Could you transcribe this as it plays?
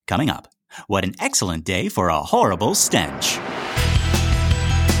Coming up, what an excellent day for a horrible stench.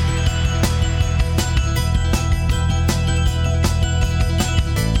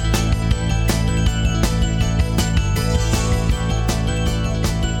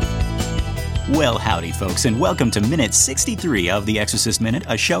 Well, howdy, folks, and welcome to Minute 63 of The Exorcist Minute,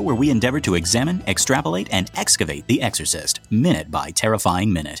 a show where we endeavor to examine, extrapolate, and excavate The Exorcist, minute by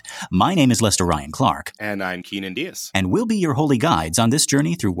terrifying minute. My name is Lester Ryan Clark. And I'm Keenan Diaz. And we'll be your holy guides on this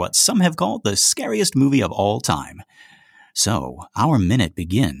journey through what some have called the scariest movie of all time. So, our minute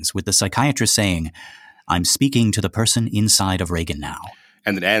begins with the psychiatrist saying, "I'm speaking to the person inside of Regan now."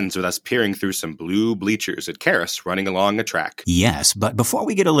 And it ends with us peering through some blue bleachers at Karis running along a track. Yes, but before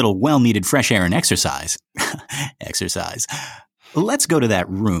we get a little well-needed fresh air and exercise, let's go to that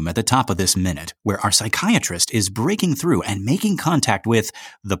room at the top of this minute where our psychiatrist is breaking through and making contact with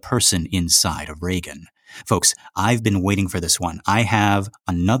the person inside of Regan. Folks, I've been waiting for this one. I have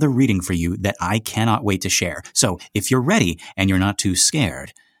another reading for you that I cannot wait to share. So if you're ready and you're not too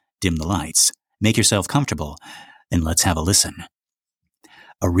scared, dim the lights, make yourself comfortable, and let's have a listen.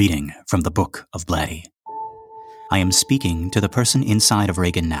 A reading from the Book of Blatty. "I am speaking to the person inside of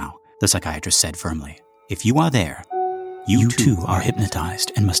Regan now," the psychiatrist said firmly. "If you are there, you too are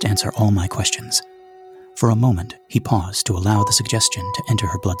hypnotized and must answer all my questions." For a moment, he paused to allow the suggestion to enter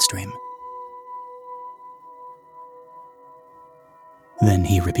her bloodstream. Then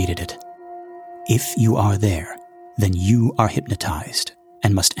he repeated it. "If you are there, then you are hypnotized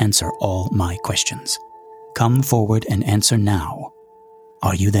and must answer all my questions. Come forward and answer now.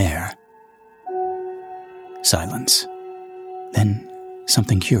 Are you there?" Silence. Then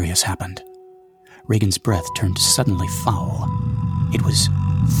something curious happened. Regan's breath turned suddenly foul. It was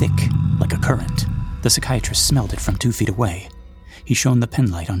thick, like a current. The psychiatrist smelled it from 2 feet away. He shone the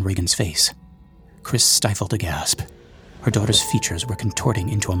penlight on Regan's face. Chris stifled a gasp. Her daughter's features were contorting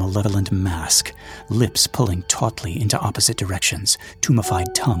into a malevolent mask, lips pulling tautly into opposite directions,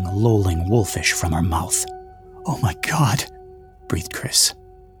 tumefied tongue lolling wolfish from her mouth. "Oh my God," breathed Chris.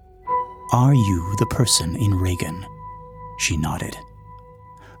 "Are you the person in Regan?" She nodded.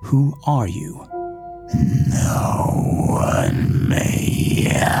 "Who are you?" "No one may,"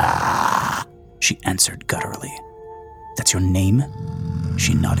 she answered gutturally. "That's your name?"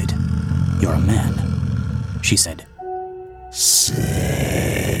 She nodded. "You're a man," she said. "Say."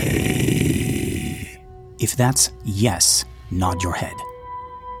 "If that's yes, nod your head."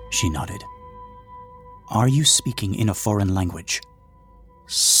 She nodded. "Are you speaking in a foreign language?"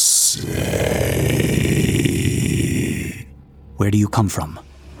 "Say." "Where do you come from?"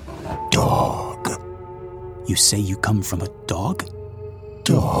 "Dog." "You say you come from a dog?"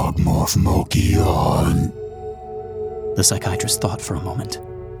 "Dog morph mokion." The psychiatrist thought for a moment,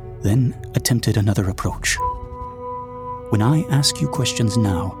 then attempted another approach. "When I ask you questions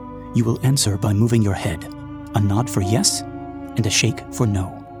now, you will answer by moving your head, a nod for yes and a shake for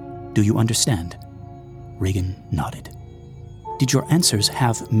no. Do you understand?" Regan nodded. "Did your answers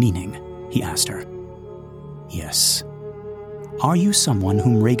have meaning?" he asked her. "Yes." "Are you someone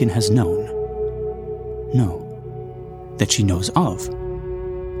whom Regan has known?" "No." "That she knows of?"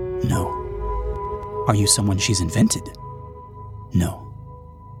 "No." "Are you someone she's invented?" "No."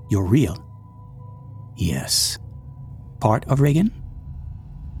 "You're real?" "Yes." "Part of Regan?"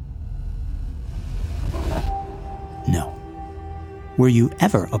 "No." "Were you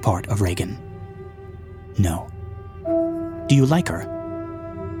ever a part of Regan?" "No." "Do you like her?"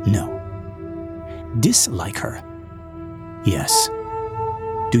 "No." "Dislike her?" "Yes."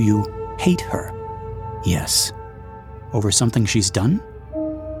 "Do you hate her?" "Yes." "Over something she's done?"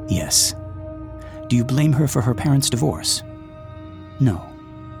 "Yes." "Do you blame her for her parents' divorce?" "No."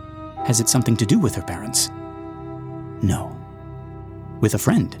 "Has it something to do with her parents?" "No." "With a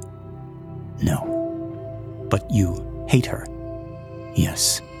friend?" "No." "But you hate her?"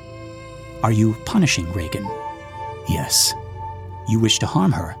 "Yes." "Are you punishing Regan?" "Yes." "You wish to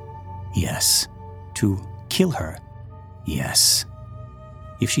harm her?" "Yes." "To kill her?" "Yes."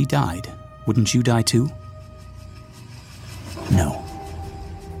 "If she died, wouldn't you die too?" "No."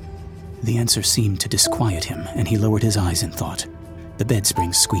 The answer seemed to disquiet him, and he lowered his eyes in thought. The bed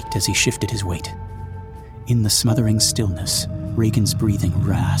springs squeaked as he shifted his weight. In the smothering stillness, Regan's breathing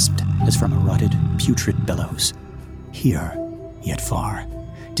rasped as from a rotted, putrid bellows. Here, yet far,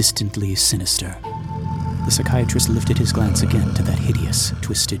 distantly sinister. The psychiatrist lifted his glance again to that hideous,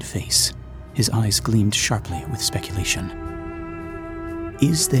 twisted face. His eyes gleamed sharply with speculation.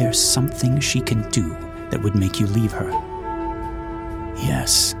 "Is there something she can do that would make you leave her?"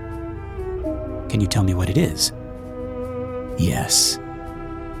 "Yes." "Can you tell me what it is?" "Yes."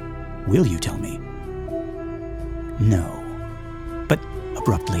 "Will you tell me?" "No." "But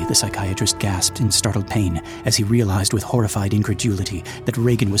Abruptly, the psychiatrist gasped in startled pain as he realized with horrified incredulity that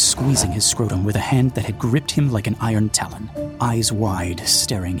Regan was squeezing his scrotum with a hand that had gripped him like an iron talon. Eyes wide,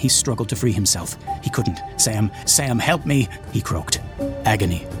 staring, he struggled to free himself. He couldn't. Sam, help me, he croaked.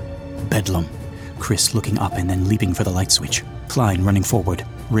 Agony. Bedlam. Chris looking up and then leaping for the light switch. Klein running forward.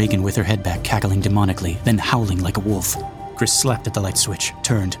 Regan with her head back, cackling demonically, then howling like a wolf. Chris slapped at the light switch,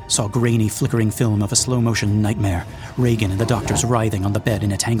 turned, saw grainy, flickering film of a slow-motion nightmare. Regan and the doctors writhing on the bed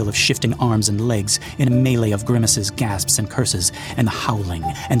in a tangle of shifting arms and legs, in a melee of grimaces, gasps, and curses, and the howling,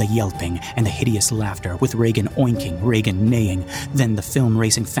 and the yelping, and the hideous laughter, with Regan oinking, Regan neighing, then the film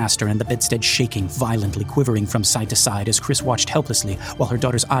racing faster and the bedstead shaking, violently quivering from side to side as Chris watched helplessly while her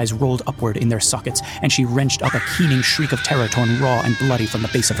daughter's eyes rolled upward in their sockets, and she wrenched up a keening shriek of terror torn raw and bloody from the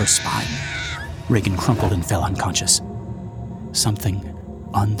base of her spine. Regan crumpled and fell unconscious. Something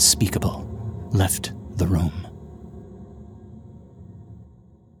unspeakable left the room.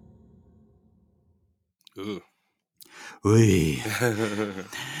 Ooh. Ooh.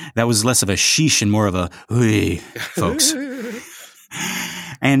 That was less of a sheesh and more of a ooh, folks.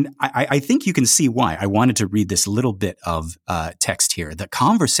 And I think you can see why I wanted to read this little bit of text here. The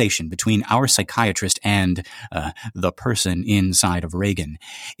conversation between our psychiatrist and the person inside of Regan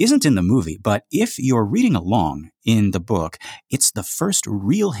isn't in the movie, but if you're reading along in the book, it's the first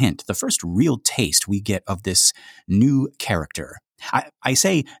real hint, the first real taste we get of this new character. I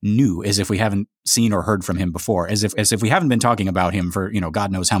say new as if we haven't seen or heard from him before, as if we haven't been talking about him for,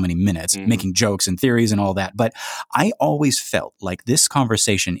 God knows how many minutes, making jokes and theories and all that. But I always felt like this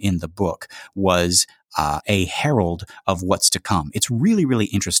conversation in the book was a herald of what's to come. It's really, really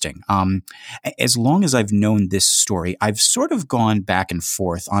interesting. As long as I've known this story, I've sort of gone back and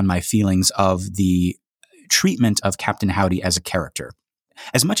forth on my feelings of the treatment of Cap'n Howdy as a character.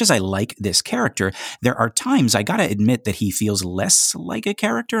 As much as I like this character, there are times I gotta admit that he feels less like a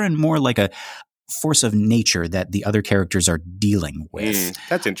character and more like a force of nature that the other characters are dealing with.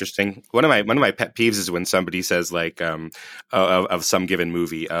 That's interesting. One of my pet peeves is when somebody says like of some given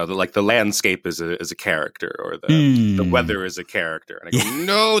movie, like the landscape is a character or the weather is a character, and I go,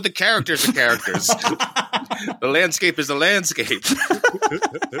 no, the characters are characters. The landscape is the landscape.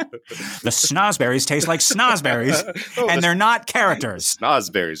 The snozberries taste like snozberries, and they're not characters.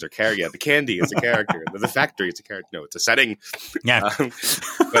 Snozberries are characters. Yeah, the candy is a character. The factory is a character. No, it's a setting. Yeah.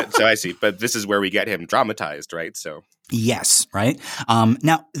 But so I see. But this is where we get him dramatized, right? So yes, right.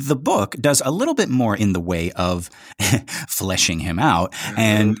 Now the book does a little bit more in the way of fleshing him out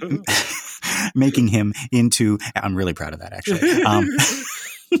and making him into. I'm really proud of that, actually.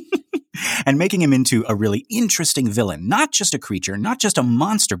 And making him into a really interesting villain, not just a creature, not just a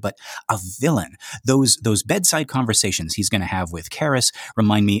monster, but a villain. Those bedside conversations he's going to have with Karis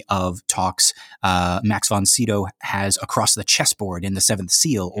remind me of talks Max von Sydow has across the chessboard in The Seventh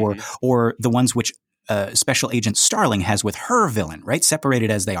Seal, or the ones which Special Agent Starling has with her villain, right? Separated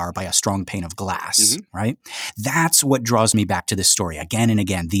as they are by a strong pane of glass, right? That's what draws me back to this story again and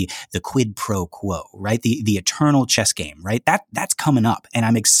again. The quid pro quo, right? The eternal chess game, right? That's coming up, and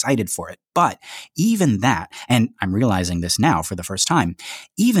I'm excited for it. But even that, and I'm realizing this now for the first time,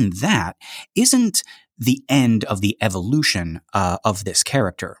 even that isn't the end of the evolution of this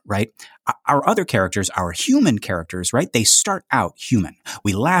character, right? Our other characters, our human characters, right? They start out human.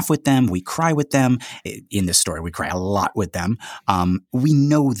 We laugh with them. We cry with them. In this story, we cry a lot with them. We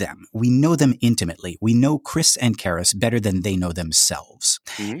know them. We know them intimately. We know Chris and Karis better than they know themselves.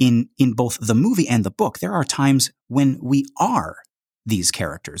 In both the movie and the book, there are times when we are these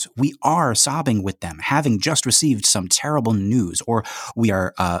characters. We are sobbing with them, having just received some terrible news, or we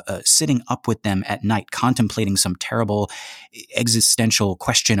are sitting up with them at night, contemplating some terrible existential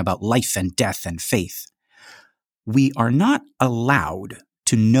question about life and death and faith. We are not allowed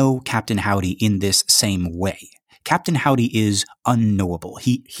to know Cap'n Howdy in this same way. Cap'n Howdy is unknowable.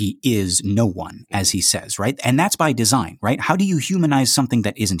 He is no one, as he says, right? And that's by design, right? How do you humanize something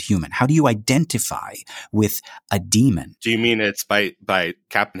that isn't human? How do you identify with a demon? Do you mean it's by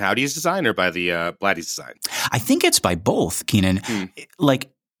Cap'n Howdy's design or by the Blatty's design? I think it's by both, Keenan.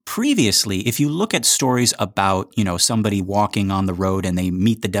 Like, previously, if you look at stories about, somebody walking on the road and they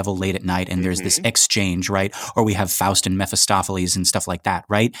meet the devil late at night and there's this exchange, right? Or we have Faust and Mephistopheles and stuff like that,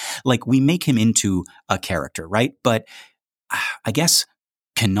 right? Like, we make him into a character, right? But I guess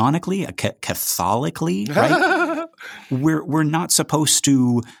canonically, Catholically, right? we're not supposed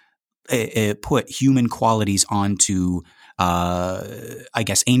to put human qualities onto I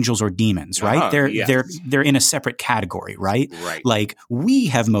guess angels or demons, right? They're in a separate category, right? Right. Like, we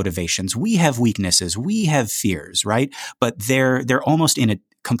have motivations, we have weaknesses, we have fears, right? But they're almost in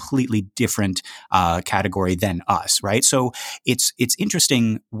completely different category than us, right? So it's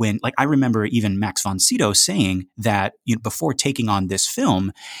interesting when, like, I remember even Max von Sydow saying that, you know, before taking on this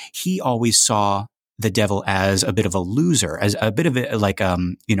film, he always saw the devil as a bit of a loser, as a bit of a, like,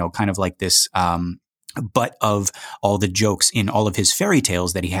 you know, kind of like this, butt of all the jokes in all of his fairy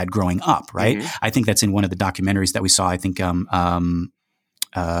tales that he had growing up, right? I think that's in one of the documentaries that we saw. I think, The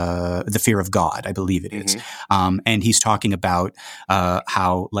Fear of God, I believe it is. And he's talking about,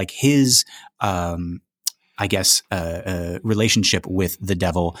 how, like, his, I guess, relationship with the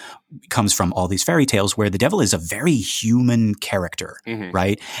devil comes from all these fairy tales where the devil is a very human character,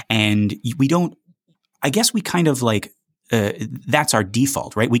 right? And we don't, I guess we kind of like, that's our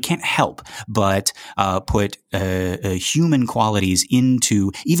default, right? We can't help but put human qualities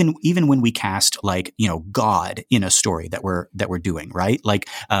into even when we cast, like, you know, God in a story that we're doing, right? Like,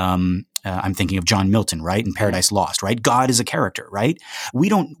 I'm thinking of John Milton, right, in Paradise Lost, right? God is a character, right? We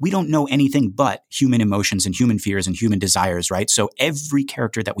don't know anything but human emotions and human fears and human desires, right? So every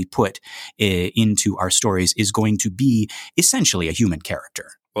character that we put into our stories is going to be essentially a human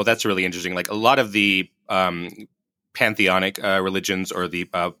character. Well, that's really interesting. Like, a lot of the pantheonic religions, or the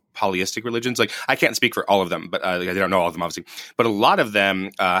polyistic religions, like, I can't speak for all of them, but I don't know all of them, obviously, but a lot of them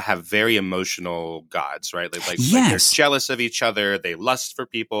have very emotional gods, right? Like they're jealous of each other, they lust for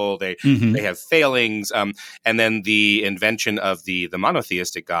people, they have failings, and then the invention of the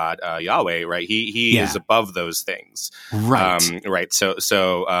monotheistic god, Yahweh, right? He is above those things, right? Right.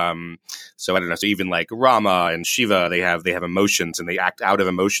 So I don't know. So even like Rama and Shiva, they have emotions, and they act out of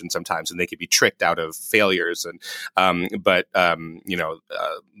emotion sometimes, and they can be tricked out of failures, and you know,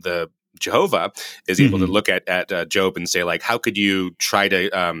 the Jehovah is able to look at Job and say, like, how could you try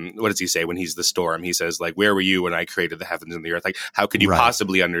to, what does he say when he's the storm? He says, like, where were you when I created the heavens and the earth? Like, how could you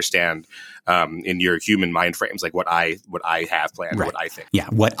possibly understand in your human mind frames, like, what I have planned, or what I think? Yeah,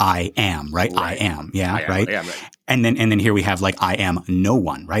 what I am, right? I am, yeah, I am, right? I am, right. And then here we have, like, I am no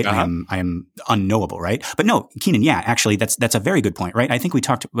one, right? I am unknowable, right? But no, Keenan, yeah, actually, that's a very good point, right? I think we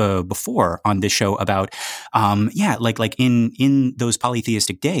talked before on this show about, like in those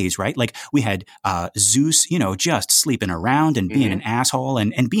polytheistic days, right? Like, we had Zeus, you know, just sleeping around and being an asshole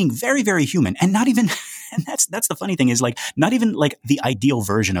and being very, very human, and not even, and that's the funny thing is, like, not even like the ideal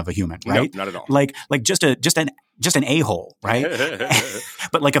version of a human, right? Nope, not at all. Like just an a-hole, right?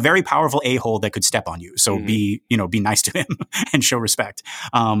 But like a very powerful a-hole that could step on you. So be nice to him and show respect.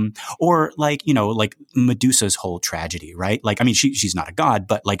 Or like, you know, like Medusa's whole tragedy, right? Like, I mean, she's not a god,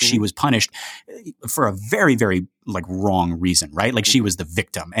 but like she was punished for a very, very like wrong reason, right? Like she was the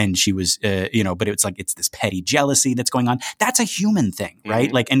victim, and she was, but it's this petty jealousy that's going on. That's a human thing,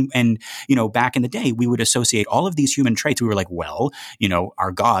 right? Like, and, you know, back in the day, we would associate all of these human traits. We were like, well, you know,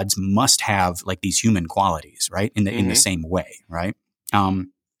 our gods must have like these human qualities, right? In the same way, right?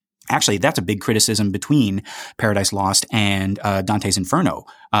 Actually, that's a big criticism between Paradise Lost and Dante's Inferno,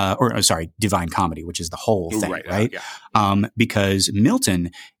 Divine Comedy, which is the whole thing, right? Because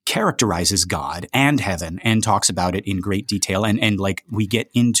Milton characterizes God and heaven and talks about it in great detail. And like, we get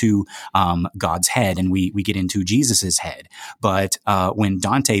into God's head, and we get into Jesus's head. But when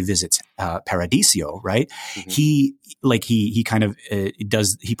Dante visits Paradiso, right, he kind of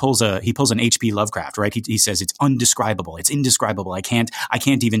pulls an H.P. Lovecraft, right? He says it's undescribable, it's indescribable.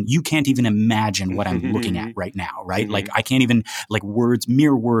 You can't even imagine what I'm looking at right now, right? Like, I can't even, like,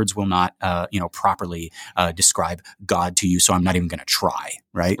 mere words will not properly describe God to you, so I'm not even going to try,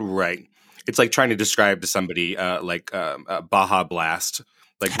 right? Right. It's like trying to describe to somebody Baja Blast.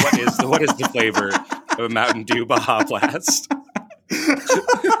 Like, what is the flavor of a Mountain Dew Baja Blast?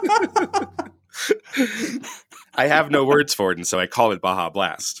 I have no words for it, and so I call it Baja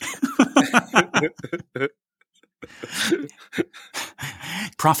Blast.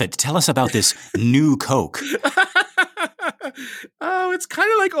 Prophet, tell us about this new Coke. Oh, it's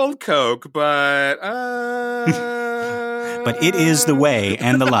kind of like old Coke, but but it is the way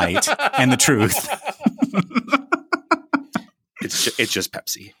and the light and the truth. It's just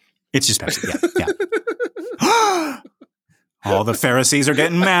Pepsi. It's just Pepsi. Yeah. All the Pharisees are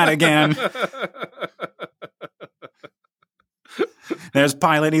getting mad again. There's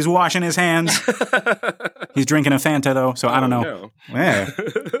Pilate. He's washing his hands. He's drinking a Fanta, though, so I don't know. No. Yeah.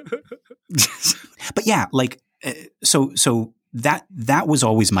 But yeah, like, so that was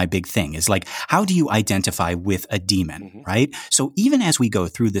always my big thing, is like, how do you identify with a demon, right? So even as we go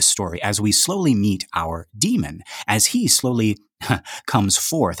through this story, as we slowly meet our demon, as he slowly comes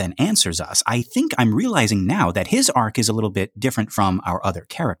forth and answers us, I think I'm realizing now that his arc is a little bit different from our other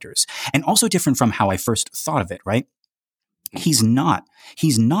characters, and also different from how I first thought of it, right? He's not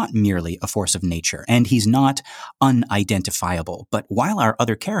merely a force of nature, and he's not unidentifiable. But while our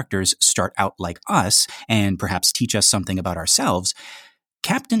other characters start out like us and perhaps teach us something about ourselves,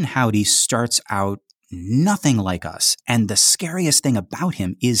 Captain Howdy starts out nothing like us. And the scariest thing about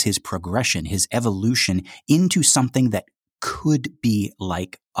him is his progression, his evolution into something that could be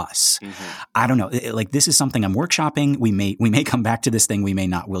like us. Mm-hmm. I don't know. Like, this is something I'm workshopping. We may come back to this thing. We may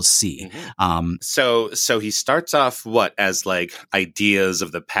not. We'll see. Mm-hmm. So he starts off as like ideas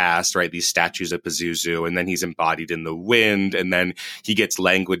of the past, right? These statues of Pazuzu, and then he's embodied in the wind, and then he gets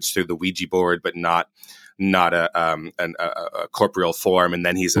language through the Ouija board, but not a corporeal form, and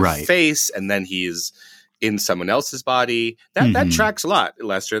then he's a face, and then he's in someone else's body. That tracks a lot,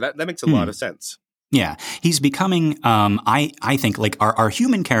 Lester. That makes a lot of sense. Yeah, he's becoming. I think like our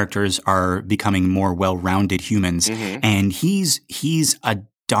human characters are becoming more well-rounded humans, and he's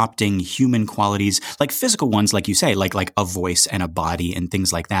adopting human qualities, like physical ones, like you say, like a voice and a body and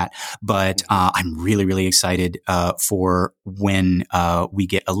things like that. But I'm really, really excited for when we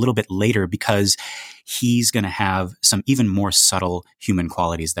get a little bit later, because he's going to have some even more subtle human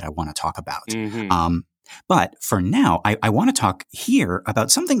qualities that I want to talk about. But for now, I want to talk here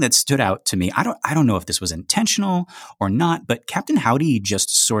about something that stood out to me. I don't know if this was intentional or not, but Captain Howdy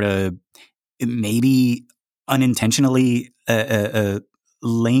just sort of maybe unintentionally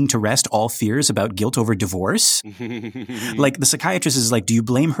laying to rest all fears about guilt over divorce. Like, the psychiatrist is like, do you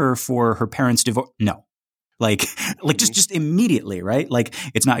blame her for her parents' divorce? No. Like just immediately, right? Like,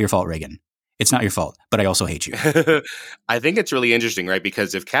 it's not your fault, Regan. It's not your fault, but I also hate you. I think it's really interesting, right?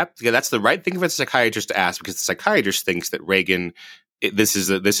 Because that's the right thing for the psychiatrist to ask, because the psychiatrist thinks that Regan, this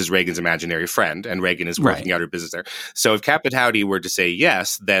is Regan's imaginary friend, and Regan is working out her business there. So if Captain Howdy were to say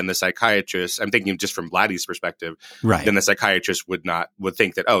yes, then the psychiatrist, I'm thinking just from Blatty's perspective, then the psychiatrist would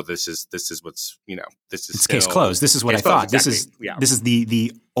think that, oh, this is what's, this is case closed. This is what I thought. Exactly. This is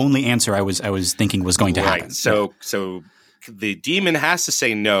the only answer I was thinking was going to happen. So the demon has to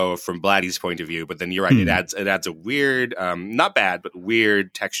say no from Blatty's point of view, but then you're right. It adds a weird, not bad, but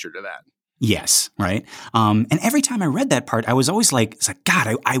weird texture to that. Yes, right. And every time I read that part, I was always like, it's like,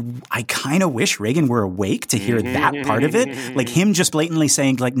 God, I kind of wish Regan were awake to hear that part of it. Like, him just blatantly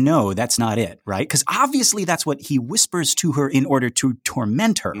saying, like, no, that's not it, right? Because obviously that's what he whispers to her in order to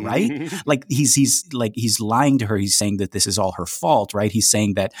torment her, right? Like, he's lying to her. He's saying that this is all her fault, right? He's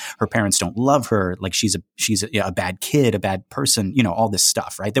saying that her parents don't love her, like she's a bad kid, a bad person, all this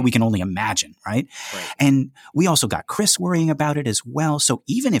stuff, right? That we can only imagine, right? And we also got Chris worrying about it as well. So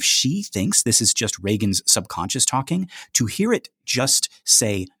even if she thinks this is just Regan's subconscious talking, to hear it just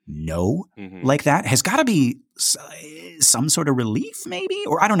say no like that has got to be some sort of relief, maybe?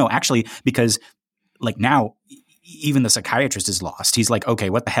 Or I don't know, actually, because like now even the psychiatrist is lost. He's like, okay,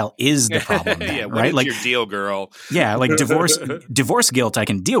 what the hell is the problem then, what right? is like, your deal, girl? Yeah, like divorce guilt I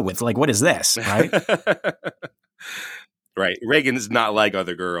can deal with. Like, what is this, right? Right. Regan's not like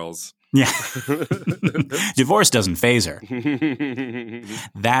other girls. Yeah. Divorce doesn't faze her.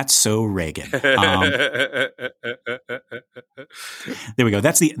 That's so Regan. There we go.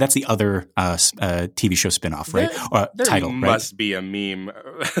 That's the other TV show spinoff, right? There title, must right? be a meme.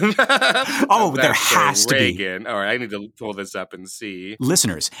 There has to Regan. All right, I need to pull this up and see.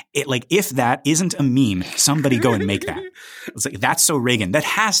 Listeners, if that isn't a meme, somebody go and make that. It's like, that's so Regan. That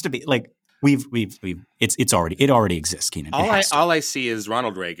has to be like. It already exists, Keenan. All I see is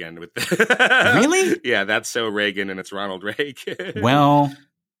Ronald Reagan with Really? Yeah, that's so Reagan, and it's Ronald Reagan. Well,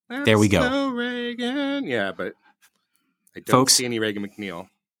 there we go. So Reagan. Yeah, but I don't see any Reagan McNeil.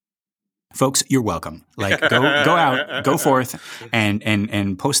 Folks, you're welcome. Like, go out, go forth,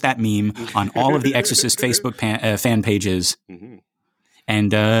 and post that meme on all of the Exorcist Facebook fan pages.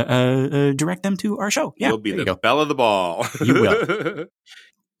 And direct them to our show. Yeah, you'll be the belle of the ball. You will.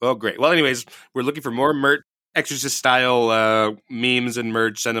 Oh, great. Well, anyways, we're looking for more merch, Exorcist-style memes and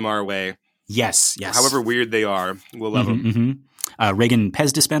merch. Send them our way. Yes. However weird they are, we'll love them. Reagan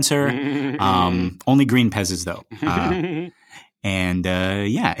Pez dispenser. Only green Pez's, though. And,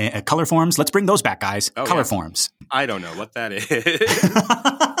 Colorforms. Let's bring those back, guys. Colorforms. Yeah. I don't know what that is.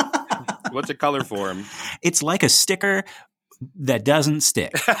 What's a Colorform? It's like a sticker that doesn't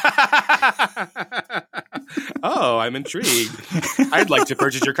stick. Oh, I'm intrigued. I'd like to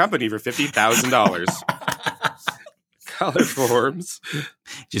purchase your company for $50,000. Colorforms.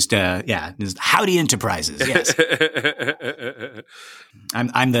 Just Howdy Enterprises. Yes.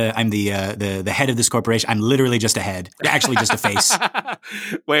 I'm the head of this corporation. I'm literally just a head. Actually, just a face.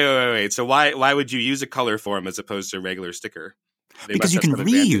 Wait. So why would you use a Colorform as opposed to a regular sticker? Because you can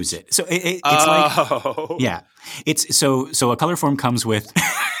reuse it. So it's like, yeah. It's so a Colorform comes with.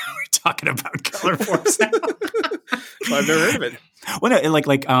 talking about color forms now. Well, I've never heard of it. Well, no,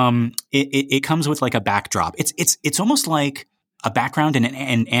 it comes with like a backdrop. It's almost like a background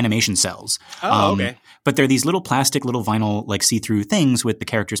and animation cells. Oh, okay. But they're these little plastic, little vinyl, like see-through things with the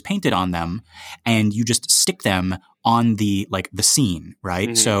characters painted on them, and you just stick them on the scene, right?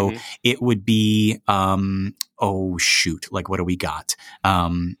 Mm-hmm. So it would be, like what do we got?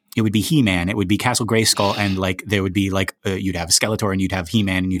 It would be He-Man, it would be Castle Grayskull, and like there would be like you'd have Skeletor and you'd have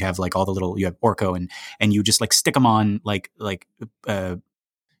He-Man and you'd have like all the little, you have Orko and you just like stick them on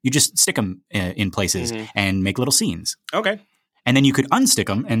you just stick them in places and make little scenes. Okay. And then you could unstick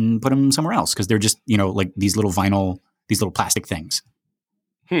them and put them somewhere else because they're just, like these little vinyl, these little plastic things.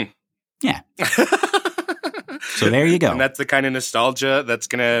 Yeah. So there you go. And that's the kind of nostalgia that's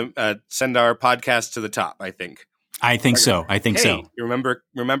going to send our podcast to the top, I think. I think so. You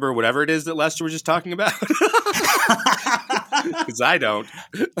remember whatever it is that Lester was just talking about? Because I don't.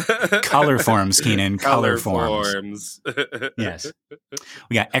 Colorforms, Keenan. Colorforms. Yes.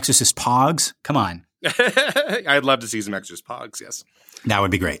 We got Exorcist Pogs. Come on. I'd love to see some Exorcist Pogs, yes. That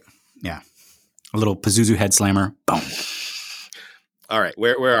would be great. Yeah. A little Pazuzu head slammer. Boom. All right.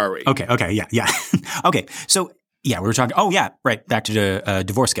 Where are we? Okay. Yeah. Okay. So, yeah, we were talking. Oh, yeah. Right. Back to the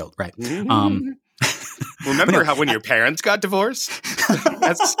Divorce Guild. Right. Remember how when your parents got divorced?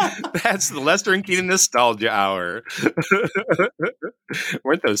 That's the Lester and Keenan nostalgia hour.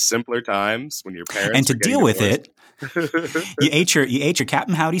 Weren't those simpler times when your parents? And to deal with it, you ate your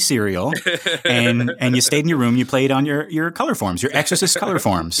Cap'n Howdy cereal, and you stayed in your room. You played on your color forms, your Exorcist color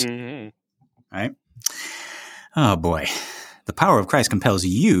forms. Right? Oh boy. The power of Christ compels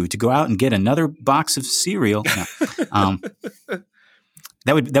you to go out and get another box of cereal. No.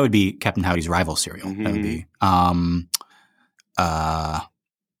 That would be Cap'n Howdy's rival cereal. That would be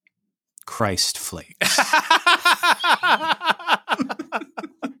Christ Flakes.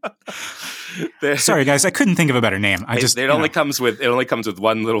 Sorry, guys, I couldn't think of a better name. It only comes with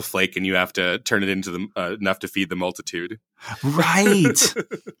one little flake, and you have to turn it into enough to feed the multitude. Right.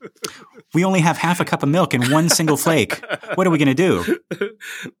 We only have half a cup of milk and one single flake. What are we going to do?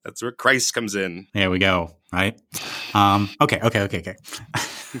 That's where Christ comes in. There we go. Right. Okay.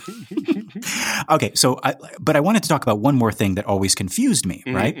 Okay. So, but I wanted to talk about one more thing that always confused me.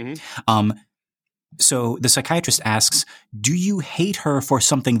 Right. So the psychiatrist asks, do you hate her for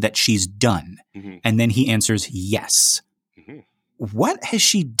something that she's done? And then he answers, yes. What has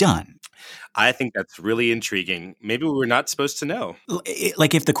she done? I think that's really intriguing. Maybe we were not supposed to know.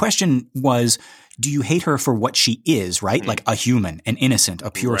 Like if the question was, do you hate her for what she is, right? Like a human, an innocent,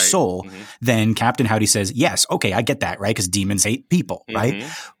 a pure soul, then Captain Howdy says, yes, okay, I get that, right? Because demons hate people, right?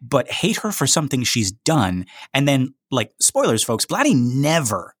 But hate her for something she's done. And then like spoilers, folks, Blatty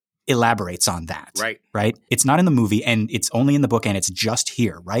never elaborates on that. Right. It's not in the movie and it's only in the book and it's just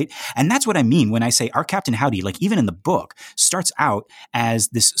here. Right. And that's what I mean when I say our Captain Howdy, like even in the book, starts out as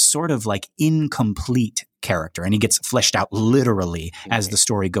this sort of like incomplete character and he gets fleshed out literally as the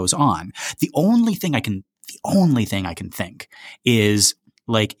story goes on. The only thing I can think is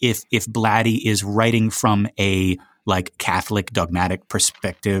like if Blatty is writing from a like Catholic dogmatic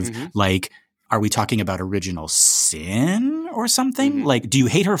perspective, like, are we talking about original sin or something? Like, do you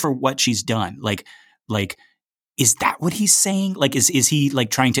hate her for what she's done? Like, is that what he's saying? Like, is he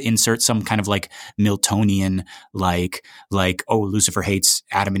like trying to insert some kind of like Miltonian, like, oh, Lucifer hates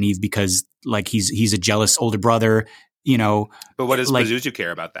Adam and Eve because like he's a jealous older brother, you know? But what does Pazuzu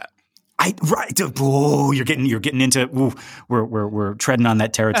care about that? Right. Oh, you're getting into, we're treading on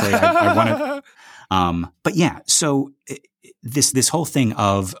that territory. I want to, but yeah, so this whole thing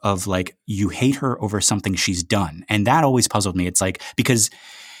of like you hate her over something she's done, and that always puzzled me. It's like because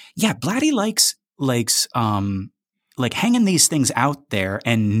Blatty likes like hanging these things out there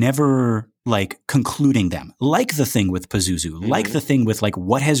and never like concluding them, like the thing with Pazuzu, like the thing with like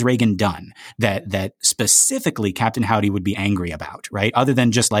what has Regan done that specifically Captain Howdy would be angry about, right? Other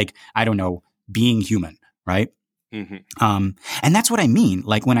than just like I don't know, being human, right? And that's what I mean.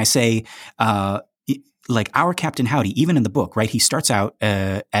 Like when I say like our Captain Howdy, even in the book, right? He starts out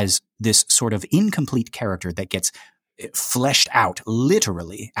as this sort of incomplete character that gets fleshed out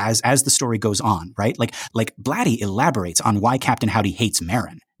literally as the story goes on, right? Like Blatty elaborates on why Captain Howdy hates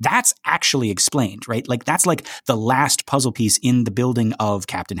Marin. That's actually explained, right? Like that's like the last puzzle piece in the building of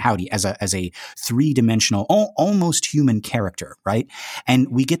Captain Howdy as a three-dimensional, almost human character, right? And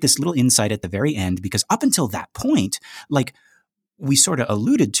we get this little insight at the very end because up until that point, like we sort of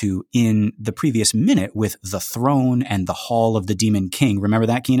alluded to in the previous minute with the throne and the hall of the demon king. Remember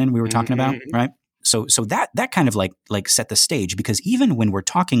that, Keenan, we were talking about, right? So that kind of like set the stage because even when we're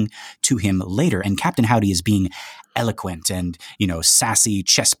talking to him later and Captain Howdy is being eloquent and, sassy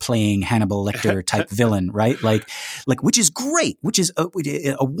chess playing Hannibal Lecter type villain, right? Like, which is great, which is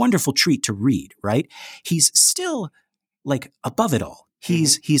a wonderful treat to read, right? He's still like above it all.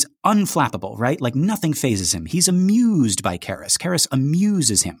 He's unflappable, right? Like nothing phases him. He's amused by Karis. Karis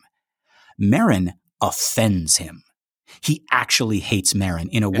amuses him. Merrin offends him. He actually hates Merrin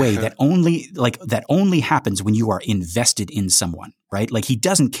in a way that only happens when you are invested in someone, right? Like he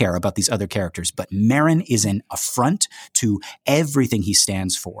doesn't care about these other characters, but Merrin is an affront to everything he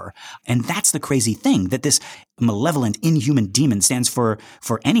stands for. And that's the crazy thing, that this malevolent, inhuman demon stands for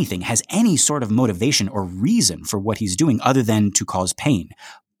anything, has any sort of motivation or reason for what he's doing other than to cause pain.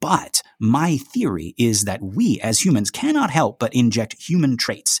 But my theory is that we as humans cannot help but inject human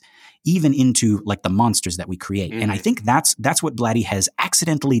traits even into like the monsters that we create. And I think that's what Blatty has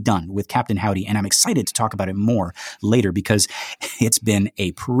accidentally done with Cap'n Howdy. And I'm excited to talk about it more later because it's been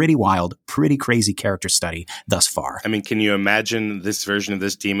a pretty wild, pretty crazy character study thus far. I mean, can you imagine this version of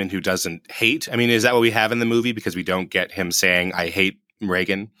this demon who doesn't hate? I mean, is that what we have in the movie? Because we don't get him saying, I hate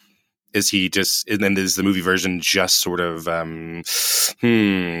Regan. Is he just, and then is the movie version just sort of a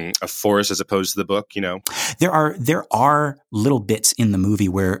force as opposed to the book, There are little bits in the movie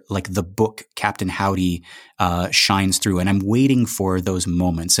where like the book Cap'n Howdy shines through, and I'm waiting for those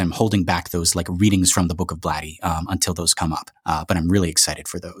moments. I'm holding back those like readings from the Book of Blatty until those come up. But I'm really excited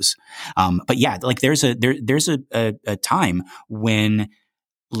for those. But yeah, like there's a time when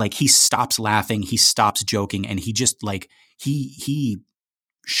like he stops laughing, he stops joking, and he just like he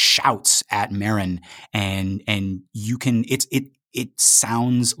shouts at Merrin, and you can it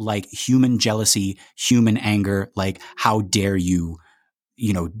sounds like human jealousy, human anger, like how dare you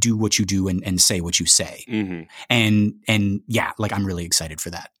do what you do and say what you say. And yeah, like I'm really excited for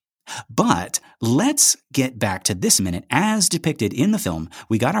that. But let's get back to this minute. As depicted in the film,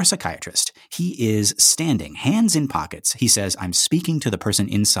 we got our psychiatrist. He is standing, hands in pockets. He says, I'm speaking to the person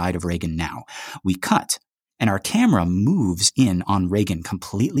inside of Regan now. We cut, and our camera moves in on Regan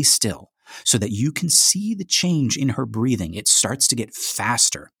completely still so that you can see the change in her breathing. It starts to get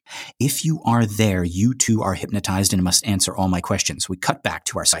faster. If you are there, you too are hypnotized and must answer all my questions. We cut back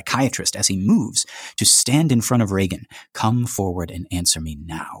to our psychiatrist as he moves to stand in front of Regan. Come forward and answer me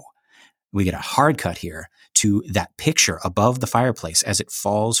now. We get a hard cut here to that picture above the fireplace as it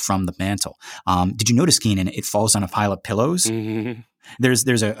falls from the mantle. Did you notice, Keenan, it falls on a pile of pillows?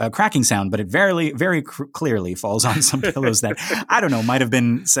 There's a cracking sound, but it very, very clearly falls on some pillows that, I don't know, might have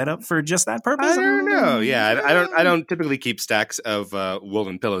been set up for just that purpose. I don't know. Yeah, I don't typically keep stacks of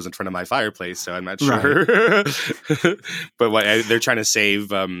woolen pillows in front of my fireplace, so I'm not sure. Right. But they're trying to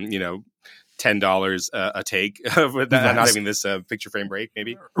save, $10 a take with that, not having this picture frame break,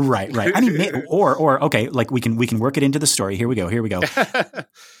 maybe. Right. I mean, or okay, like we can work it into the story. Here we go.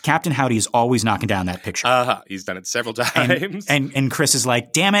 Cap'n Howdy is always knocking down that picture. He's done it several times. And Chris is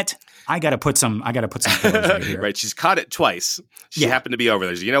like, damn it, I gotta put some pillows right here. Right. She's caught it twice. She happened to be over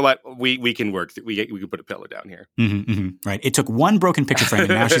there. So, you know what? We can work. We can put a pillow down here. Right. It took one broken picture frame,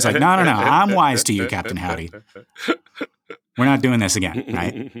 and now she's like, no. I'm wise to you, Cap'n Howdy. We're not doing this again.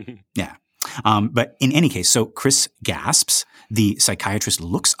 Right. Yeah. But in any case, so Chris gasps, the psychiatrist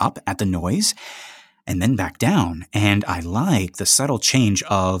looks up at the noise and then back down. And I like the subtle change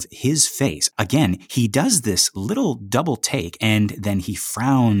of his face. Again, he does this little double take and then he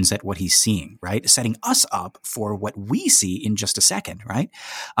frowns at what he's seeing, right? Setting us up for what we see in just a second, right?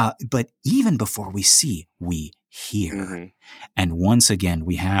 But even before we see, we hear. And once again,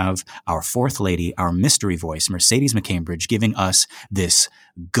 we have our fourth lady, our mystery voice, Mercedes McCambridge, giving us this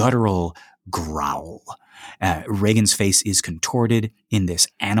guttural growl. Regan's face is contorted in this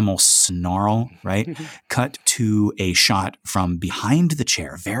animal snarl, right? Cut to a shot from behind the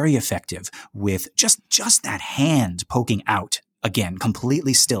chair, very effective, with just that hand poking out. Again,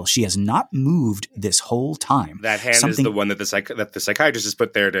 completely still. She has not moved this whole time. That hand is the one that the psychiatrist has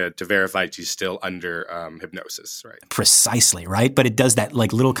put there to verify she's still under hypnosis, right? Precisely, right? But it does that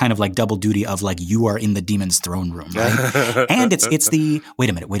like little kind of like double duty of like you are in the demon's throne room, right? And it's the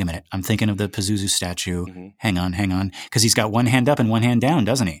wait a minute. I'm thinking of the Pazuzu statue. Hang on, because he's got one hand up and one hand down,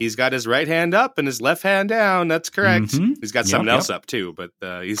 doesn't he? He's got his right hand up and his left hand down. That's correct. He's got something else up too, but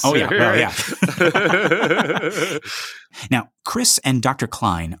he's yeah. Now, Chris and Dr.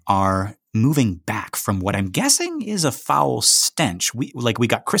 Klein are moving back from what I'm guessing is a foul stench. We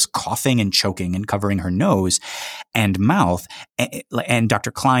got Chris coughing and choking and covering her nose and mouth, and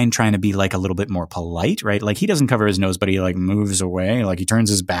Dr. Klein trying to be like a little bit more polite, right? Like he doesn't cover his nose, but he like moves away, like he turns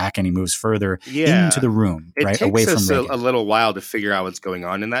his back and he moves further into the room, right? Away from Regan. It takes us a little while to figure out what's going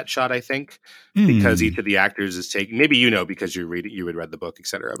on in that shot, I think, because each of the actors is taking, maybe because you had read the book,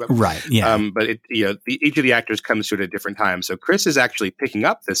 etc. Right, yeah. But each of the actors comes to it at a different time. So Chris is actually picking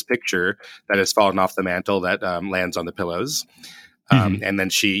up this picture that has fallen off the mantle that lands on the pillows. And then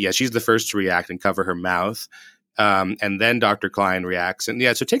she's the first to react and cover her mouth. And then Dr. Klein reacts. And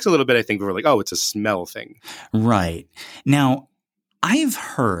so it takes a little bit, I think, before it's a smell thing. Right. Now, I've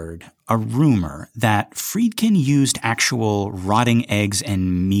heard a rumor that Friedkin used actual rotting eggs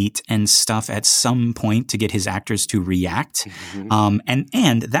and meat and stuff at some point to get his actors to react. And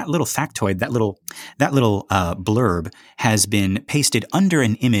that little factoid, that little blurb has been pasted under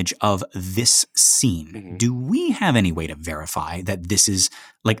an image of this scene. Do we have any way to verify that this is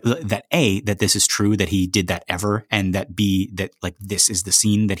that A, that this is true, that he did that ever, and that B, that this is the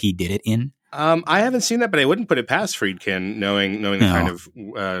scene that he did it in? I haven't seen that, but I wouldn't put it past Friedkin, knowing the kind of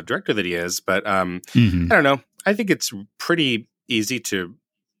director that he is. But I don't know. I think it's pretty easy to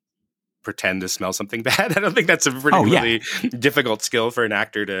pretend to smell something bad. I don't think that's a really difficult skill for an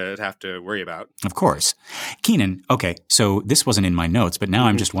actor to have to worry about. Of course. Keenan, okay, so this wasn't in my notes, but now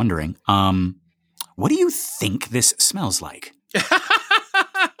I'm just wondering, what do you think this smells like?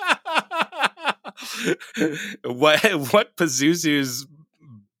 What Pazuzu's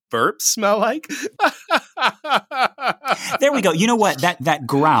burps smell like? There we go. You know what? That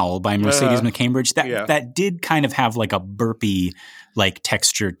growl by Mercedes McCambridge, that did kind of have like a burpy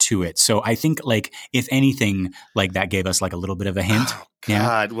texture to it. So I think if anything, that gave us a little bit of a hint. Oh,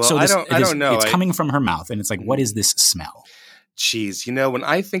 God. Well, so I don't know. It's coming from her mouth, and it's what is this smell? Jeez, when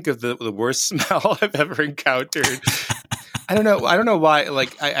I think of the worst smell I've ever encountered, I don't know why.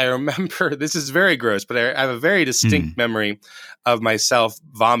 I remember, this is very gross, but I have a very distinct memory of myself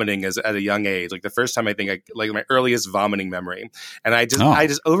vomiting at a young age. The first time I think my earliest vomiting memory, and I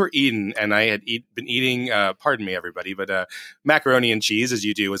just overeaten, and I had been eating, pardon me, everybody, but macaroni and cheese, as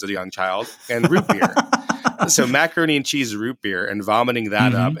you do as a young child, and root beer. So macaroni and cheese, root beer, and vomiting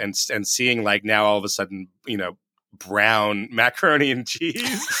that up, and seeing now all of a sudden brown macaroni and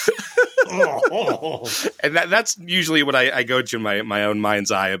cheese. And that's usually what I go to my own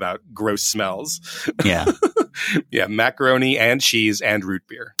mind's eye about gross smells. Yeah. Yeah, macaroni and cheese and root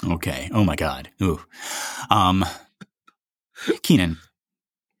beer. Okay. Oh my God. Ooh. Keenan,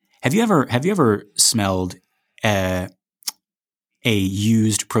 have you ever smelled a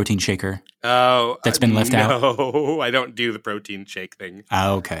used protein shaker? Oh, that's been left out? No, I don't do the protein shake thing.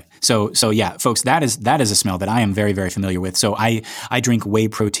 Okay. So yeah, folks, that is a smell that I am very, very familiar with. So I drink whey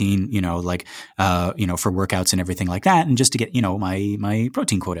protein, for workouts and everything like that, and just to get, my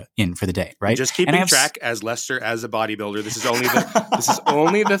protein quota in for the day, right? Just keeping track as Lester, as a bodybuilder. This is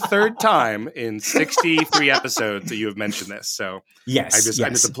only the third time in 63 episodes that you have mentioned this. So yes,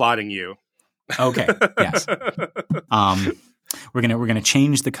 I'm just applauding you. Okay. Yes. We're gonna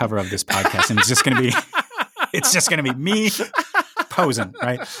change the cover of this podcast, and it's just gonna be me posing,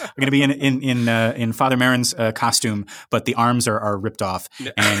 right? We're gonna be in Father Marin's costume, but the arms are ripped off,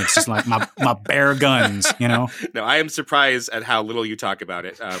 and it's just like my bare guns, No, I am surprised at how little you talk about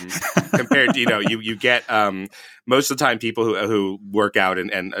it compared to you get most of the time people who work out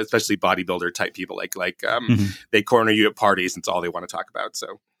and especially bodybuilder type people they corner you at parties, and it's all they want to talk about.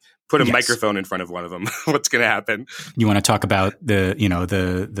 So. Put a microphone in front of one of them. What's going to happen? You want to talk about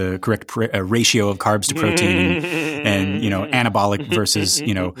the correct ratio of carbs to protein and anabolic versus,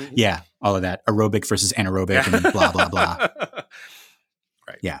 all of that. Aerobic versus anaerobic and blah, blah, blah.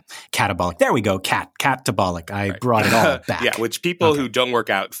 Right. Yeah. Catabolic. There we go. Catabolic. I brought it all back. Yeah, which people who don't work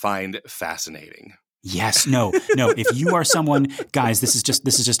out find fascinating. Yes. No. If you are someone, guys, this is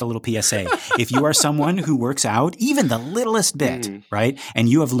just a little PSA. If you are someone who works out even the littlest bit, right, and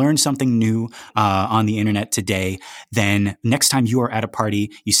you have learned something new on the internet today, then next time you are at a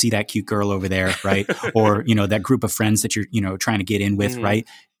party, you see that cute girl over there, right, or that group of friends that you're trying to get in with, right.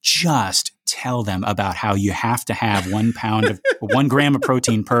 Just tell them about how you have to have 1 gram of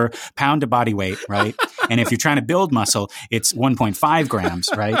protein per pound of body weight, right? And if you're trying to build muscle, it's 1.5 grams,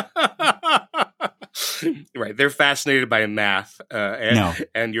 right? Right. They're fascinated by math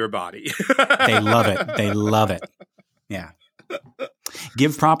and your body. They love it. Yeah.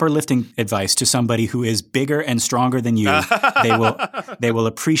 Give proper lifting advice to somebody who is bigger and stronger than you. They will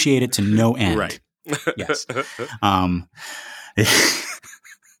appreciate it to no end. Right. Yes.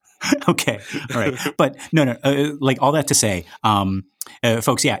 Okay. All right. But no. Like all that to say,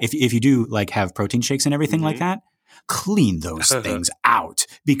 folks, yeah, if you do like have protein shakes and everything like that, clean those things out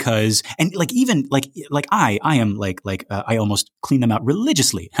because, and like, even like I am like, I almost clean them out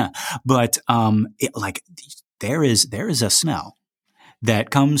religiously, but, there is a smell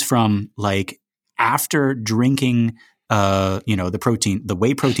that comes from like after drinking, the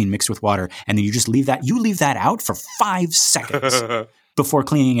whey protein mixed with water, and then you just leave that out for 5 seconds before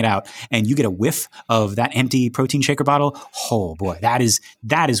cleaning it out, and you get a whiff of that empty protein shaker bottle. Oh boy, that is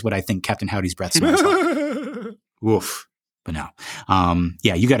what I think Captain Howdy's breath smells like. Woof. But no,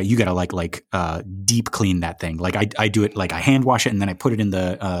 you gotta like deep clean that thing. Like I do it, like I hand wash it and then I put it in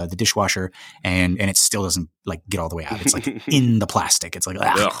the dishwasher, and it still doesn't like get all the way out. It's like in the plastic. It's like,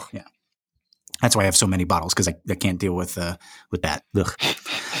 ugh. Yeah. That's why I have so many bottles, because I can't deal with that. Ugh.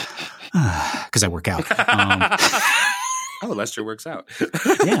 Because I work out. Lester works out.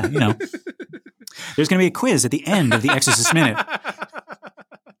 Yeah, there's going to be a quiz at the end of the Exorcist Minute.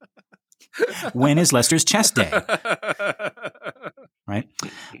 When is Lester's chest day? Right?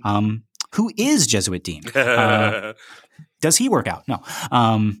 Who is Jesuit Dean? Does he work out? No.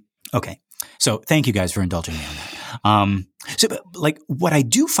 Okay. So thank you guys for indulging me on that. Like, what I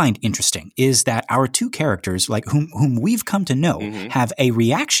do find interesting is that our two characters, like whom we've come to know, have a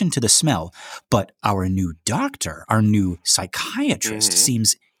reaction to the smell, but our new doctor, our new psychiatrist,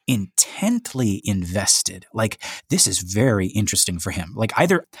 seems intently invested. Like, this is very interesting for him. Like,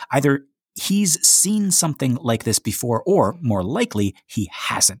 either he's seen something like this before, or more likely he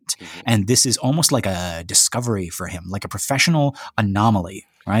hasn't. And this is almost like a discovery for him, like a professional anomaly,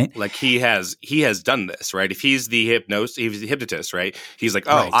 right? Like he has done this, right? If he's the hypnotist, right? He's like,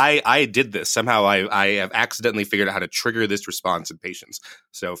 Right. I did this. Somehow I have accidentally figured out how to trigger this response in patients.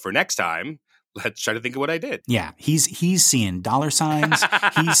 So for next time, let's try to think of what I did. Yeah, he's seeing dollar signs.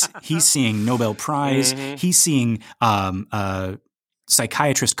 he's seeing Nobel Prize. He's seeing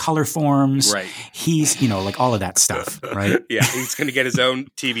psychiatrist color forms. Right. He's, like all of that stuff, right? Yeah, he's going to get his own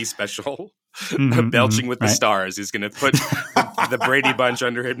TV special, Belching with the Stars. He's going to put the Brady Bunch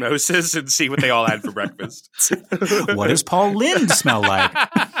under hypnosis and see what they all had for breakfast. What does Paul Lynde smell like?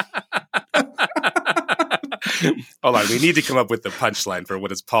 Hold on, we need to come up with the punchline for what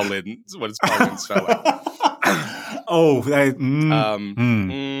does Paul Lynde smell like?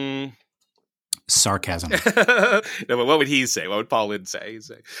 Sarcasm. No, but what would he say? What would Paul Lynde say? He'd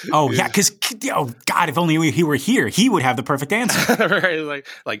say, oh yeah, because God, if only he were here, he would have the perfect answer. Right,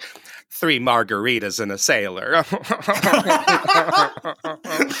 like 3 margaritas and a sailor.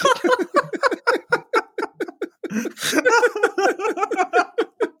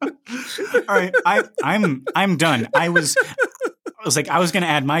 All right, I'm done. I was like, I was going to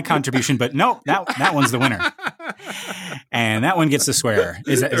add my contribution, but no, that one's the winner. And that one gets the square.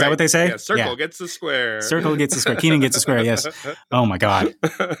 Is that what they say? Yeah, circle gets the square. Circle gets the square. Keenan gets the square, yes. Oh, my God.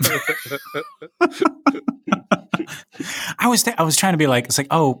 I was trying to be like, it's like,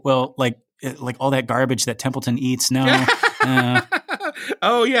 oh, well, like all that garbage that Templeton eats, no.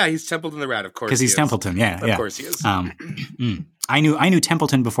 Oh, yeah, he's Templeton the Rat, of course. Because he's Templeton, yeah. Of course he is. I knew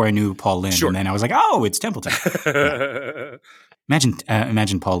Templeton before I knew Paul Lynde, and then I was like, oh, it's Templeton. Yeah.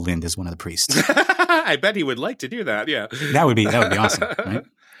 Imagine Paul Lynde as one of the priests. I bet he would like to do that. Yeah, that would be awesome, right?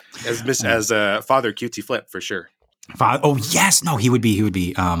 As Father Cutesy Flip for sure. Oh yes, no, he would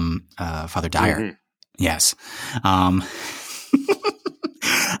be Father Dyer. Yes,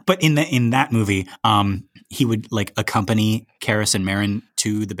 but in that movie, he would like accompany Karis and Marin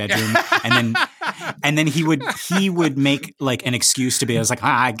to the bedroom, and then he would make like an excuse to be, I was like,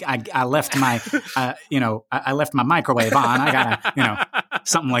 I left my I left my microwave on. I gotta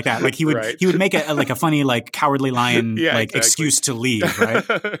something like that. Like he would make a funny like Cowardly Lion excuse to leave, right?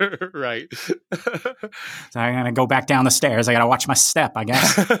 Right. So I gotta go back down the stairs. I gotta watch my step, I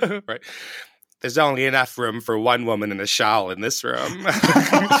guess. Right. There's only enough room for one woman in a shawl in this room.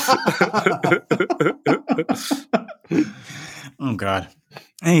 Oh, God.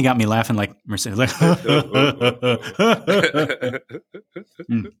 And you got me laughing like Mercedes.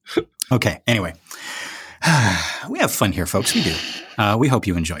 Okay, anyway. We have fun here, folks. We do. We hope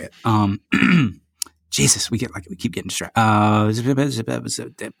you enjoy it. Jesus, we keep getting distracted.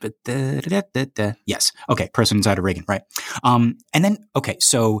 Yes. Okay. Person inside of Regan. Right. And then, okay.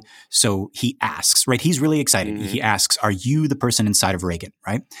 So he asks, right. He's really excited. He asks, are you the person inside of Regan?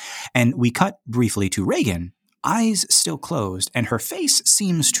 Right. And we cut briefly to Regan, eyes still closed, and her face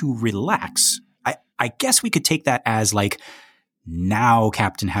seems to relax. I guess we could take that as like, now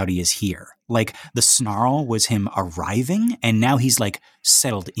Captain Howdy is here. Like the snarl was him arriving, and now he's like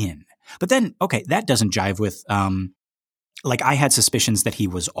settled in. But then, okay, that doesn't jive with like I had suspicions that he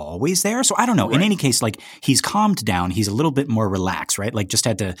was always there. So I don't know. Right. In any case, like he's calmed down. He's a little bit more relaxed, right? Like just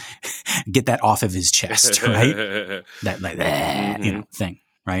had to get that off of his chest, right? that thing,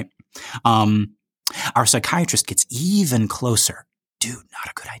 right? Our psychiatrist gets even closer. Dude, not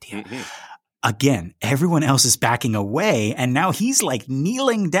a good idea. Mm-hmm. Again, everyone else is backing away, and now he's like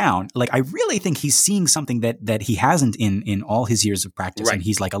kneeling down. Like I really think he's seeing something that he hasn't in all his years of practice, right. and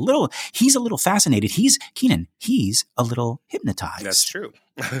he's a little fascinated. He's a little hypnotized. That's true.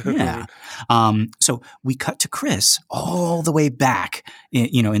 Yeah. So we cut to Chris all the way back,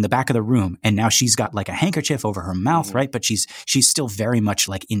 in the back of the room, and now she's got like a handkerchief over her mouth, right? But she's still very much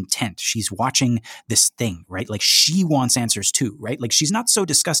like intent. She's watching this thing, right? Like she wants answers too, right? Like she's not so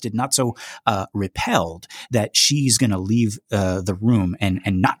disgusted, not so repelled that she's gonna leave the room and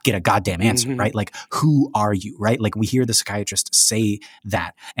not get a goddamn answer, right? Like who are you, right? Like we hear the psychiatrist say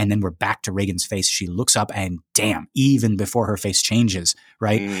that, and then we're back to Regan's face. She looks up, and damn, even before her face changes,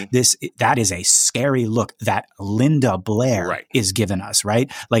 right? That is a scary look that Linda Blair is giving us, right?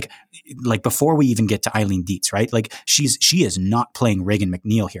 Like before we even get to Eileen Dietz, right? Like she is not playing Regan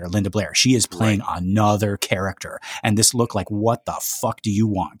McNeil here, Linda Blair. She is playing another character. And this look like, what the fuck do you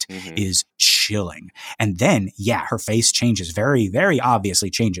want? Is chilling. And then, her face changes, very, very obviously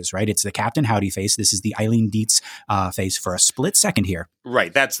changes, right? It's the Cap'n Howdy face. This is the Eileen Dietz face for a split second here.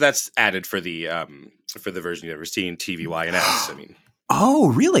 Right. That's added for the version you've ever seen, TVYNS. I mean, oh,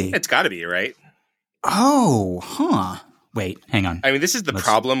 really? It's got to be, right? Oh, huh. Wait, hang on. I mean, this is the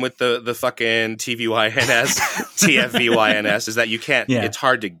problem with the fucking TVYNS, TFVYNS, is that you can't, it's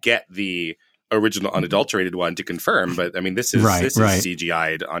hard to get the original unadulterated one to confirm, but I mean, this is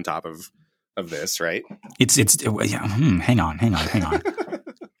CGI'd on top of this, right? Hang on.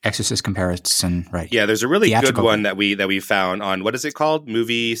 Exorcist comparison, right? Yeah, there's a really good one that we found on, what is it called?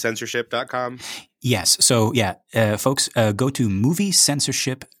 Moviecensorship.com? Yes. So folks, go to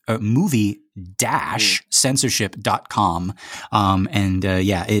movie-censorship.com.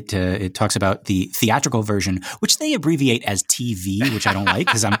 It talks about the theatrical version, which they abbreviate as TV, which I don't like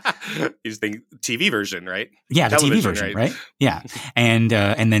because I'm you just think TV version, right? Yeah, the TV version, right? Yeah. And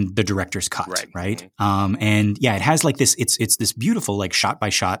then the director's cut, right? Mm-hmm. It has like this, it's this beautiful, like shot by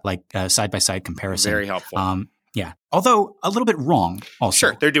shot, like side by side comparison. Very helpful. Yeah. Although a little bit wrong also.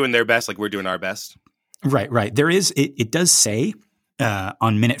 Sure. They're doing their best, like we're doing our best. Right. There is, it does say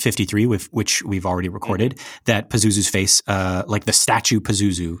on minute 53, which we've already recorded, that Pazuzu's face, like the statue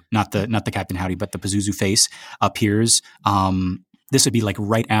Pazuzu, not the Cap'n Howdy, but the Pazuzu face appears. This would be like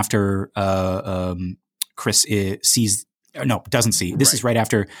right after Chris sees. No, doesn't see. This is right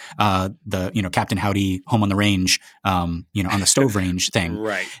after the Captain Howdy Home on the Range, on the stove range thing.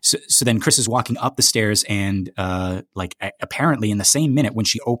 Right. So then Chris is walking up the stairs, and apparently in the same minute when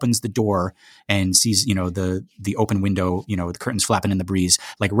she opens the door and sees the open window, the curtains flapping in the breeze,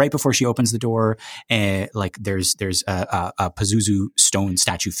 like right before she opens the door, there's a Pazuzu stone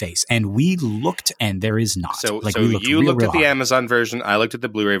statue face, and we looked and there is not. So you looked at the Amazon version, I looked at the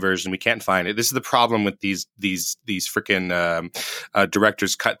Blu-ray version. We can't find it. This is the problem with these freaking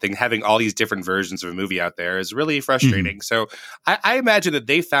director's cut thing. Having all these different versions of a movie out there is really frustrating. So I imagine that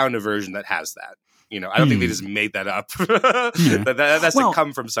they found a version that has that. I don't think they just made that up. That's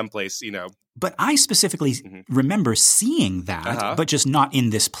come from someplace, But I specifically remember seeing that, but just not in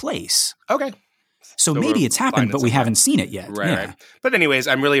this place. Okay. So maybe it's happened, but we haven't seen it yet. Right. But anyways,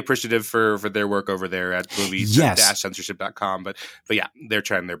 I'm really appreciative for their work over there at movies-censorship.com. But yeah, they're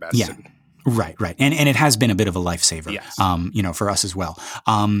trying their best. Yeah. Right. And it has been a bit of a lifesaver, for us as well.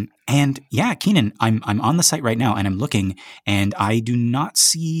 Keenan, I'm on the site right now and I'm looking, and I do not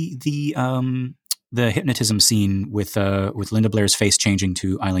see the hypnotism scene with Linda Blair's face changing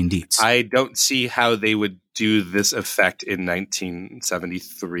to Eileen Dietz. I don't see how they would do this effect in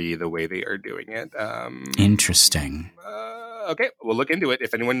 1973 the way they are doing it. Interesting. Okay, we'll look into it.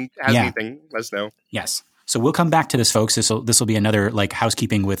 If anyone has anything, let us know. Yes. So we'll come back to this, folks. This will be another like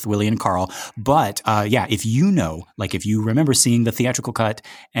housekeeping with Willie and Carl. But if if you remember seeing the theatrical cut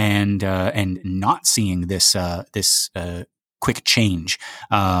and not seeing this quick change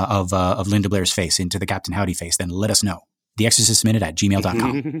of Linda Blair's face into the Captain Howdy face, then let us know.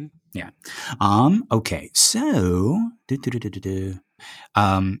 theexorcistminute@gmail.com. Yeah. Okay. So.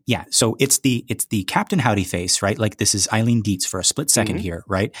 So it's the Captain Howdy face, right? Like this is Eileen Dietz for a split second here,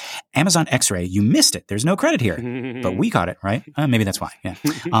 right? Amazon X-ray, you missed it. There's no credit here, but we caught it, right? Maybe that's why. Yeah.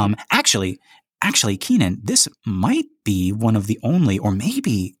 Actually, Keenan, this might be one of the only, or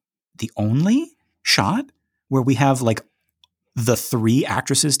maybe the only shot where we have like the three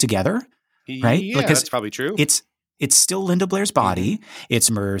actresses together, right? Yeah, that's probably true. it's still Linda Blair's body. It's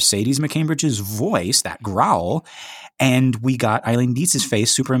Mercedes McCambridge's voice, that growl. And we got Eileen Diez's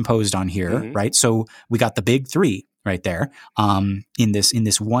face superimposed on here, right? So we got the big three right there in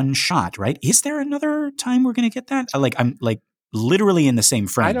this one shot, right? Is there another time we're going to get that? I'm literally in the same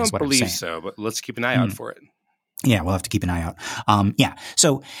frame. I don't believe so, but let's keep an eye out for it. Yeah, we'll have to keep an eye out.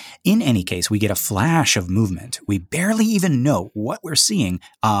 So in any case, we get a flash of movement. We barely even know what we're seeing,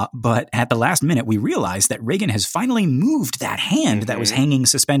 but at the last minute, we realize that Regan has finally moved that hand that was hanging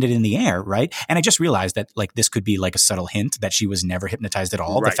suspended in the air, right? And I just realized that this could be a subtle hint that she was never hypnotized at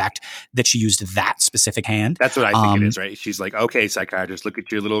all. Right. The fact that she used that specific hand. That's what I think it is, right? She's like, okay, psychiatrist, look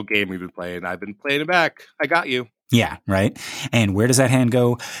at your little game we've been playing. I've been playing it back. I got you. Yeah, right. And where does that hand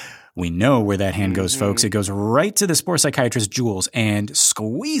go? We know where that hand goes, folks. It goes right to the spore psychiatrist Jules and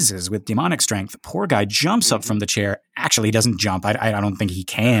squeezes with demonic strength. Poor guy jumps up from the chair. Actually, he doesn't jump. I don't think he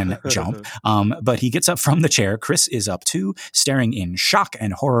can jump. But he gets up from the chair. Chris is up too, staring in shock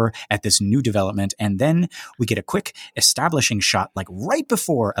and horror at this new development. And then we get a quick establishing shot, right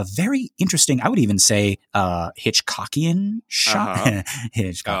before a very interesting, I would even say, Hitchcockian shot.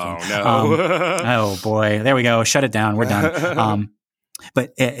 Hitchcockian. Oh, no. Oh, boy. There we go. Shut it down. We're done.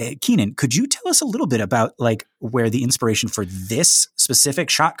 But Keenan, could you tell us a little bit about where the inspiration for this specific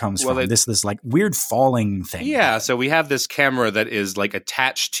shot comes from? This weird falling thing. Yeah, so we have this camera that is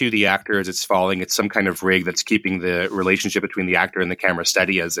attached to the actor as it's falling. It's some kind of rig that's keeping the relationship between the actor and the camera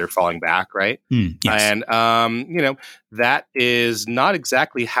steady as they're falling back, right? Yes. And that is not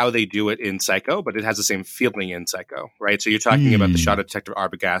exactly how they do it in Psycho, but it has the same feeling in Psycho, right? So you're talking about the shot of Detective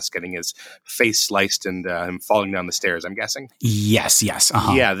Arbogast getting his face sliced and him falling down the stairs, I'm guessing. Yes.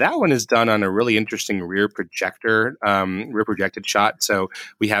 Uh-huh. Yeah, that one is done on a really interesting rear projected shot. So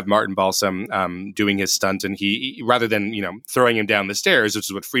we have Martin Balsam doing his stunt, and he rather than throwing him down the stairs, which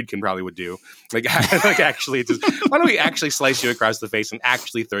is what Friedkin probably would do, actually, just why don't we actually slice you across the face and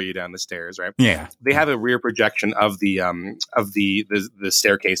actually throw you down the stairs, right? Yeah, they have a rear projection of the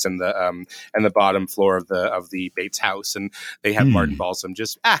staircase and the bottom floor of the Bates house, and they have Martin Balsam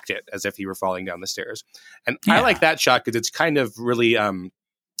just act it as if he were falling down the stairs, and I like that shot because it's kind of really.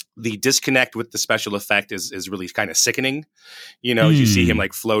 The disconnect with the special effect is really kind of sickening. You see him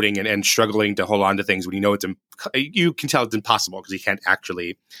floating and struggling to hold on to things when you can tell it's impossible because he can't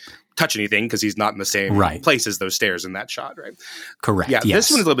actually touch anything because he's not in the same place as those stairs in that shot, right? Correct. Yeah, yes.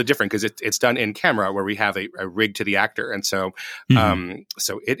 This one is a little bit different because it's done in camera where we have a rig to the actor, and so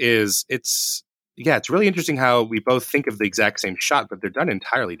so it's really interesting how we both think of the exact same shot, but they're done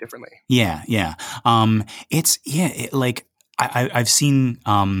entirely differently. Yeah. I've seen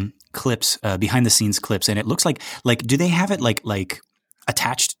clips, behind the scenes clips, and it looks like do they have it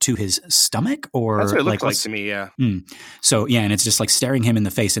attached to his stomach, or that's what it looks like to me? Yeah. So yeah, and it's just staring him in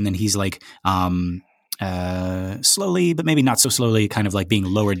the face, and then he's slowly, but maybe not so slowly, kind of being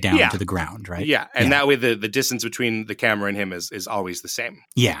lowered down to the ground, right? Yeah, and that way the distance between the camera and him is always the same.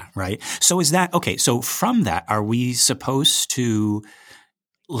 Yeah, right. So is that okay? So from that, are we supposed to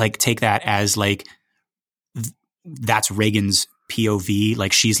take that as that's Regan's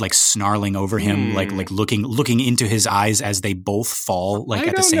POV, she's snarling over him, looking into his eyes as they both fall,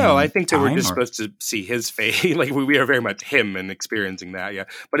 at the same time? I think that we're just supposed to see his face. We are very much him and experiencing that, yeah.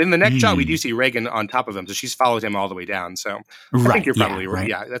 But in the next shot, we do see Regan on top of him, so she's followed him all the way down. So I think you're probably right.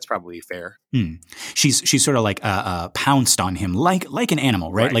 Yeah, that's probably fair. She's sort of pounced on him like an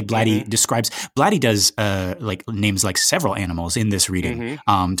animal, right? Like Blatty describes. Blatty does names several animals in this reading,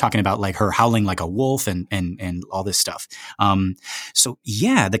 talking about her howling like a wolf and all this stuff. So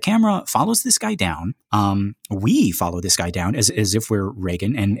yeah, the camera follows this guy down. We follow this guy down as if we're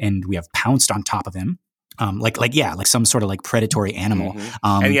Regan, and we have pounced on top of him. Like some sort of predatory animal.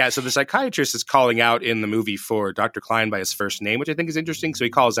 So the psychiatrist is calling out in the movie for Dr. Klein by his first name, which I think is interesting. So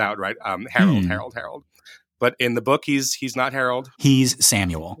he calls out, right, Harold. But in the book, he's not Harold. He's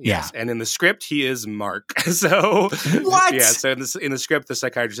Samuel. Yes. And in the script, he is Mark. So what? Yeah. So in the script, the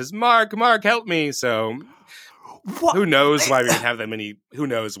psychiatrist says, Mark, help me. So. What? Who knows why we would have that many? Who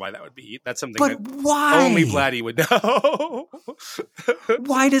knows why that would be? That's something why? Only Blatty would know.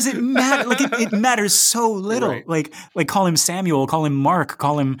 Why does it matter? It matters so little. Right. Call him Samuel, call him Mark,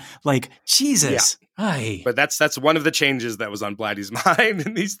 call him Jesus. Yeah. But that's one of the changes that was on Blatty's mind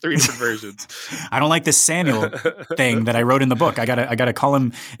in these three different versions. I don't like this Samuel thing that I wrote in the book. I gotta call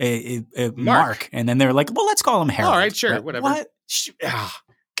him Mark, and then they're like, well, let's call him Harold. All right, sure, whatever. What?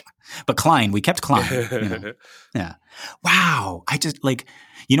 But Klein, we kept Klein. Yeah. Wow. I just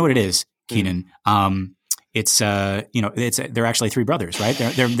you know what it is, Keenan? It's they're actually three brothers, right?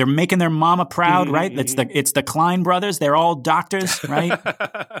 They're making their mama proud, right? It's the Klein brothers. They're all doctors, right?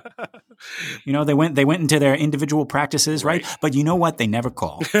 They went into their individual practices, right? But you know what? They never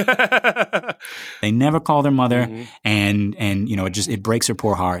call. They never call their mother, and it breaks her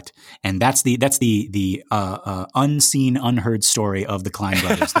poor heart. And that's the unseen, unheard story of the Klein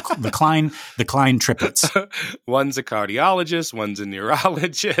brothers, the Klein triplets. One's a cardiologist, one's a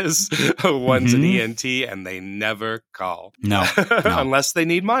neurologist, one's an ENT, and they never call. No. Unless they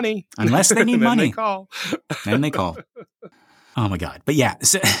need money. Unless they need money. They call. Then they call. Oh my God. But yeah,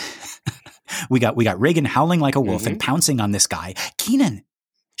 so we got Regan howling like a wolf and pouncing on this guy. Keenan,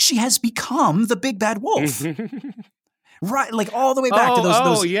 she has become the big bad wolf. Right, like all the way back to those.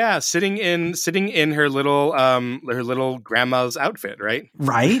 Oh yeah, sitting in her little grandma's outfit, right?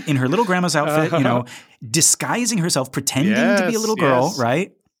 Right, in her little grandma's outfit, disguising herself, pretending to be a little girl,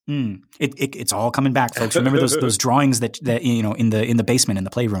 right? It's all coming back, folks. Remember those drawings that in the basement in the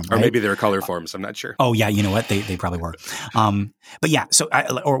playroom, right? Or maybe they were color forms. I'm not sure. Oh yeah, you know what? They probably were. But yeah,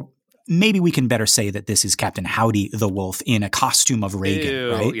 or maybe we can better say that this is Cap'n Howdy the wolf in a costume of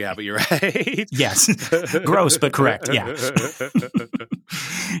Regan, right? Yeah, but you're right. Yes, gross but correct. Yeah,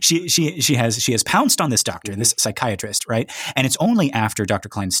 she has pounced on this doctor, this psychiatrist, right? And it's only after Dr.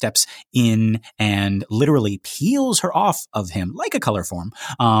 Klein steps in and literally peels her off of him like a color form.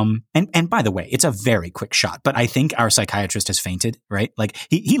 And by the way, it's a very quick shot, but I think our psychiatrist has fainted, right? Like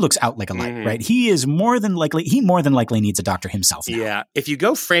he looks out like a light, right? He more than likely needs a doctor himself now. Yeah, if you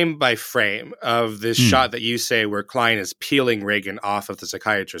go frame by frame of this shot that you say where Klein is peeling Regan off of the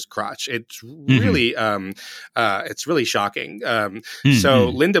psychiatrist's crotch, it's really shocking. So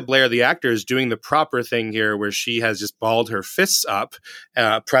Linda Blair, the actor, is doing the proper thing here, where she has just balled her fists up,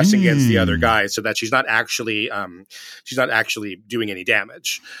 pressing against the other guy, so that she's not actually doing any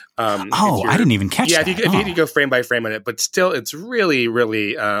damage. I didn't even catch that. If you go frame by frame on it, but still, it's really,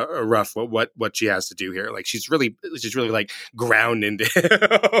 really rough what she has to do here. Like she's really like ground into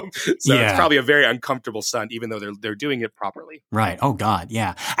him. So it's probably a very uncomfortable stunt, even though they're doing it properly. Right. Oh God.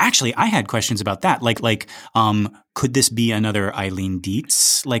 Yeah. Actually, I had questions about that. Like, could this be another Eileen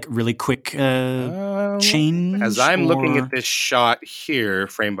Dietz, like really quick change? As I'm looking at this shot here,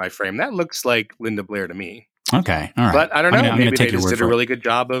 frame by frame, that looks like Linda Blair to me. Okay, all right. But I don't know. Maybe they just did a really good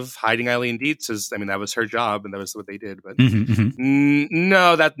job of hiding Eileen Dietz. That was her job, and that was what they did. But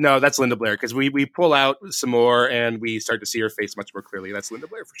no, that's Linda Blair, because we pull out some more and we start to see her face much more clearly. That's Linda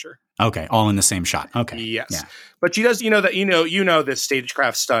Blair for sure. Okay, all in the same shot. Okay, yes, yeah. But she does. This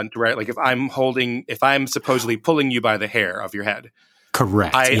stagecraft stunt, right? Like if I'm supposedly pulling you by the hair of your head.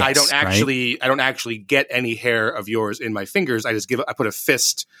 Correct. I don't actually get any hair of yours in my fingers. I put a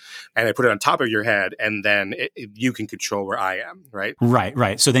fist and I put it on top of your head, and then you can control where I am. Right.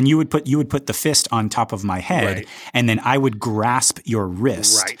 Right. So then you would put the fist on top of my head, and then I would grasp your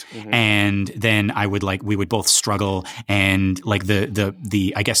wrist, right. And then we would both struggle, and like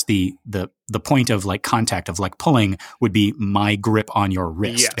I guess the point of like contact of like pulling would be my grip on your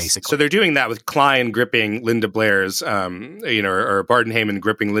wrist, basically. So they're doing that with Klein gripping Linda Blair's, or Barton Heyman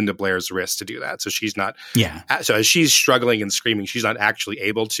gripping Linda Blair's wrist to do that. So she's not, so as she's struggling and screaming, she's not actually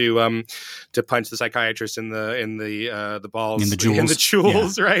able to punch the psychiatrist in the balls, in the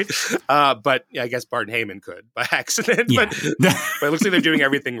jewels, right? But I guess Barton Heyman could by accident. Yeah. But it looks like they're doing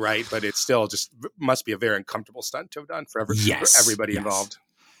everything right. But it's still just must be a very uncomfortable stunt to have done for everybody involved.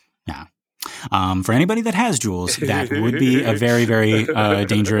 Yeah. For anybody that has jewels, that would be a very, very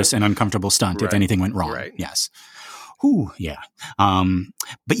dangerous and uncomfortable stunt if anything went wrong. Right. Yes. Ooh, yeah.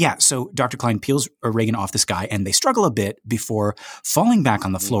 But yeah, so Dr. Klein peels Regan off this guy, and they struggle a bit before falling back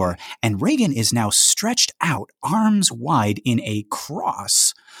on the floor. And Regan is now stretched out, arms wide in a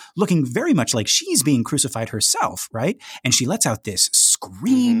cross, looking very much like she's being crucified herself, right? And she lets out this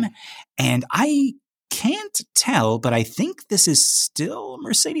scream, and I can't tell, but I think this is still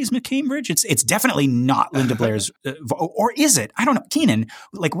Mercedes McCambridge. It's definitely not Linda Blair's, or is it? I don't know. Keenan,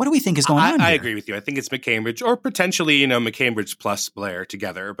 like, what do we think is going on here? I agree with you. I think it's McCambridge, or potentially, McCambridge plus Blair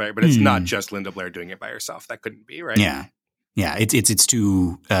together, but it's not just Linda Blair doing it by herself. That couldn't be, right? Yeah. Yeah, it's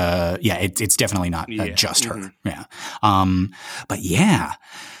too. It's definitely not just her. Yeah. But yeah.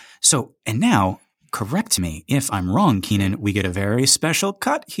 So, and now, correct me if I'm wrong, Keenan, we get a very special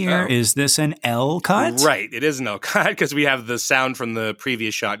cut here. Is this an L cut? Right. It is an L cut because we have the sound from the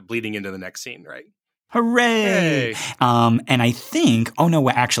previous shot bleeding into the next scene, right? Hooray! Hey. And I think,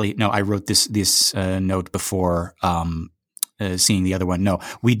 I wrote this note before seeing the other one. No,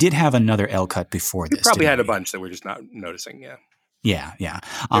 we did have another L cut before this. We probably had a bunch that we're just not noticing, yeah. Yeah.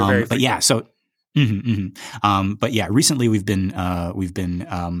 But yeah, so But yeah, recently we've been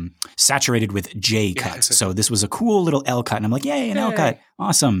saturated with J cuts. So this was a cool little L cut, and I'm like, yay, an L cut,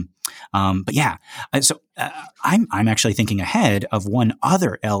 awesome. But yeah, I'm actually thinking ahead of one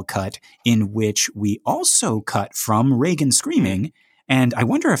other L cut in which we also cut from Regan screaming. And I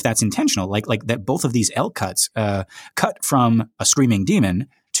wonder if that's intentional, like that both of these L cuts cut from a screaming demon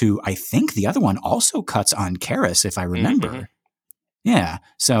to, I think the other one also cuts on Karis, if I remember. Yeah.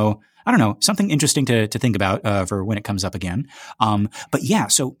 So I don't know, something interesting to think about for when it comes up again. But yeah,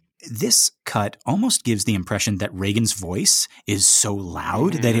 so this cut almost gives the impression that Regan's voice is so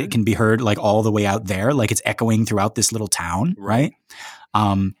loud that it can be heard like all the way out there, like it's echoing throughout this little town, right?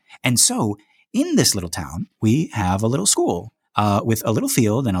 And so in this little town, we have a little school. With a little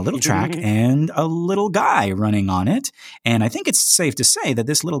field and a little track and a little guy running on it. And I think it's safe to say that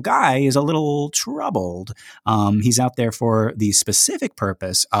this little guy is a little troubled. He's out there for the specific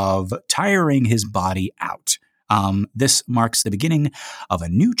purpose of tiring his body out. This marks the beginning of a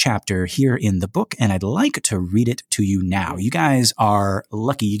new chapter here in the book, and I'd like to read it to you now. You guys are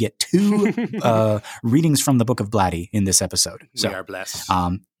lucky. You get 2 readings from the Book of Blatty in this episode. So, we are blessed.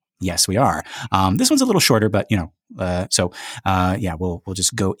 Yes, we are. This one's a little shorter, but yeah, we'll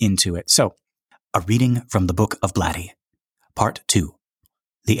just go into it. So, a reading from the Book of Blatty, Part 2,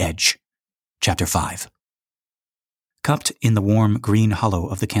 The Edge, Chapter 5. Cupped in the warm green hollow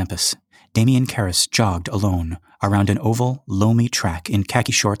of the campus, Damien Karis jogged alone around an oval, loamy track in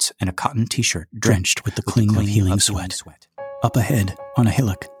khaki shorts and a cotton t-shirt drenched with the cling of healing sweat. Up ahead, on a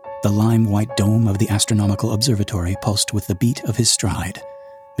hillock, the lime-white dome of the astronomical observatory pulsed with the beat of his stride.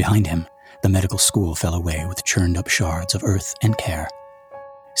 Behind him, the medical school fell away with churned-up shards of earth and care.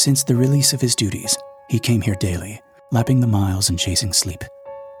 Since the release of his duties, he came here daily, lapping the miles and chasing sleep.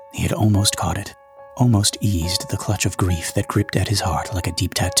 He had almost caught it, almost eased the clutch of grief that gripped at his heart like a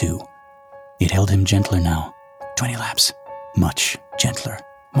deep tattoo. It held him gentler now. 20 laps. Much gentler.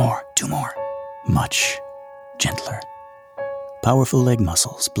 More. 2 more. Much gentler. Powerful leg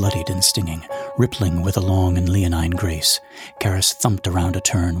muscles, bloodied and stinging, rippling with a long and leonine grace. Karis thumped around a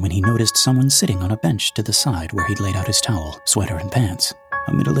turn when he noticed someone sitting on a bench to the side where he'd laid out his towel, sweater, and pants.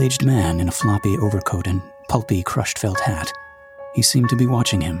 A middle-aged man in a floppy overcoat and pulpy, crushed felt hat. He seemed to be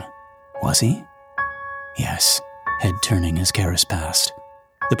watching him. Was he? Yes, head turning as Karis passed.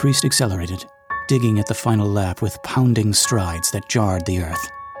 The priest accelerated, digging at the final lap with pounding strides that jarred the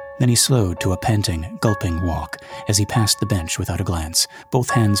earth. Then he slowed to a panting, gulping walk as he passed the bench without a glance, both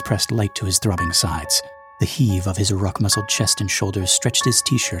hands pressed light to his throbbing sides. The heave of his rock-muscled chest and shoulders stretched his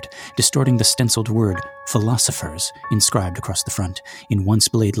t-shirt, distorting the stenciled word, philosophers, inscribed across the front, in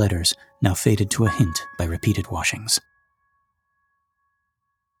once-blade letters, now faded to a hint by repeated washings.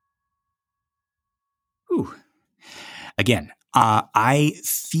 Ooh. Again, I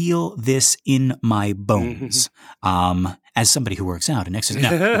feel this in my bones. As somebody who works out and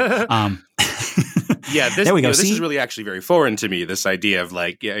exercises. No. Yeah, there we go. This is really actually very foreign to me, this idea of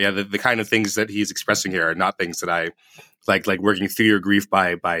the kind of things that he's expressing here are not things that I like working through your grief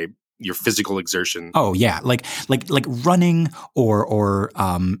by your physical exertion. Oh yeah, like running or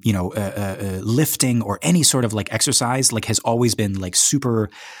lifting or any sort of like exercise like has always been like super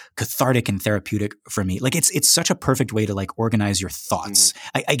cathartic and therapeutic for me. Like it's such a perfect way to like organize your thoughts.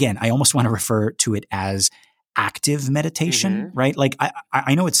 I almost want to refer to it as active meditation, right? Like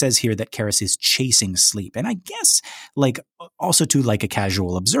I know it says here that Karis is chasing sleep, and I guess like also to like a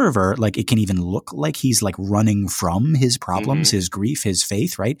casual observer, like it can even look like he's like running from his problems, his grief, his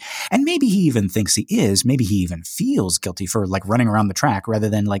faith, right? And maybe he even thinks he is, maybe he even feels guilty for like running around the track rather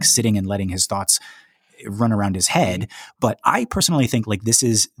than like sitting and letting his thoughts run around his head. But I personally think like this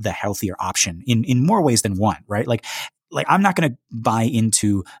is the healthier option in more ways than one, right? Like I'm not going to buy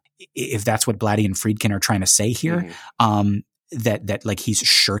into if that's what Blatty and Friedkin are trying to say here, that like he's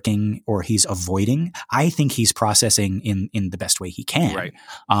shirking or he's avoiding. I think he's processing in the best way he can. Right.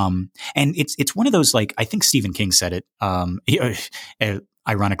 And it's one of those, like, I think Stephen King said it,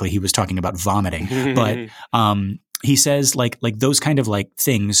 ironically, he was talking about vomiting, but he says like those kind of like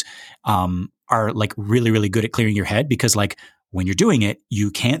things are like really, really good at clearing your head because like when you're doing it, you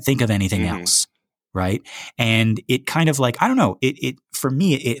can't think of anything else. Right. And it kind of like, I don't know, it for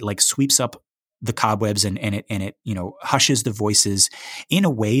me, it like sweeps up the cobwebs and it, you know, hushes the voices in a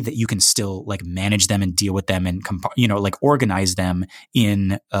way that you can still like manage them and deal with them and, like organize them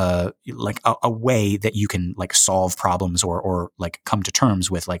in like a way that you can like solve problems or like come to terms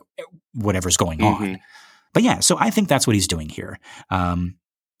with like whatever's going on. But yeah, so I think that's what he's doing here.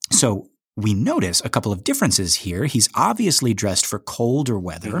 So we notice a couple of differences here. He's obviously dressed for colder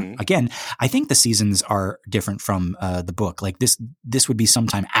weather. Mm-hmm. Again, I think the seasons are different from the book. Like this would be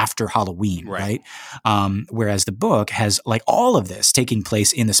sometime after Halloween, right? Whereas the book has like all of this taking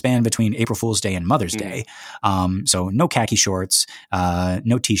place in the span between April Fool's Day and Mother's Day. So no khaki shorts,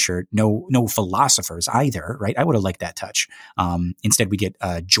 no T-shirt, no philosophers either, right? I would have liked that touch. Instead, we get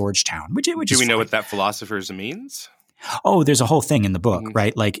Georgetown, which Do we know what that philosophers means? Oh, there's a whole thing in the book,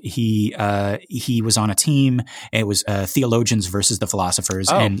 right? Like he was on a team. It was theologians versus the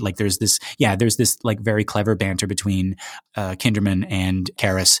philosophers, and like there's this like very clever banter between Kinderman and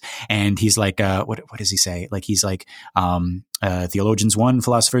Karras, and he's like, what does he say? Like he's like, theologians 1,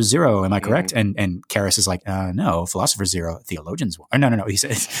 philosophers 0. Am I correct? And Karras is like, no, philosophers 0, theologians 1. Or no. He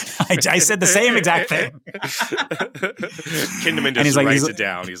said, I said the same exact thing. Kinderman just writes it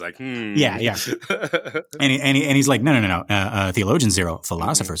down. He's like, yeah. and he's like, no. Theologians 0,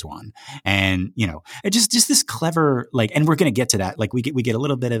 philosophers 1. And it just this clever, like, and we're going to get to that. Like we get a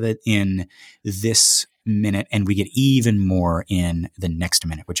little bit of it in this minute, and we get even more in the next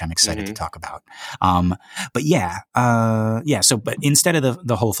minute, which I'm excited to talk about. But but instead of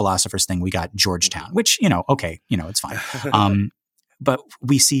the whole philosophers thing, we got Georgetown, which, it's fine. But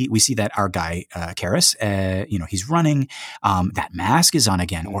we see that our guy, Karras, he's running, that mask is on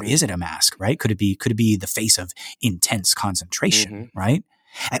again, or is it a mask, right? Could it be the face of intense concentration, right?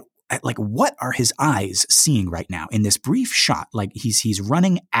 Like, what are his eyes seeing right now in this brief shot? Like he's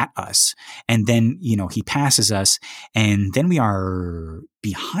running at us, and then, he passes us, and then we are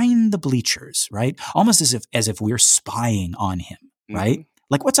behind the bleachers, right? Almost as if we're spying on him, right?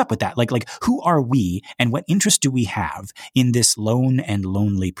 Like, what's up with that? Like, who are we, and what interest do we have in this lone and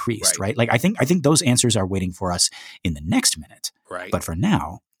lonely priest, right? Like, I think those answers are waiting for us in the next minute. Right. But for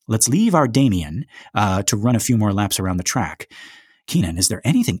now, let's leave our Damien to run a few more laps around the track. Keenan, is there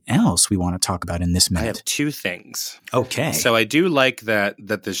anything else we want to talk about in this minute? I have 2 things. Okay. So I do like that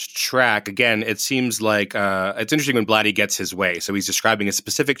this track, again, it seems like it's interesting when Blatty gets his way. So he's describing a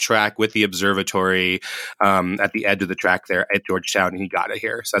specific track with the observatory at the edge of the track there at Georgetown, and he got it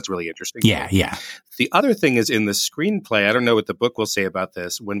here. So that's really interesting. Yeah. The other thing is in the screenplay, I don't know what the book will say about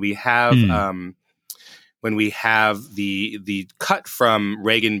this, when we have the cut from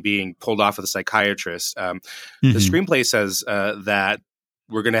Regan being pulled off of the psychiatrist, the screenplay says that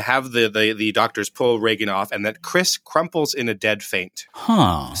we're going to have the doctors pull Regan off, and that Chris crumples in a dead faint.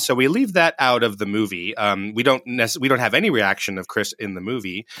 Huh. So we leave that out of the movie. We don't have any reaction of Chris in the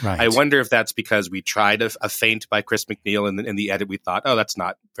movie. Right. I wonder if that's because we tried a feint by Chris MacNeil in the edit. We thought, oh, that's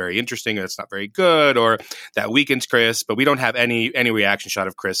not very interesting, or it's not very good, or that weakens Chris. But we don't have any reaction shot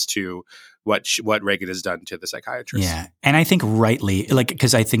of Chris to what Regan has done to the psychiatrist. Yeah. And I think rightly, like,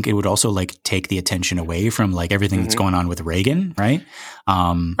 because I think it would also like take the attention away from like everything that's going on with Regan, right?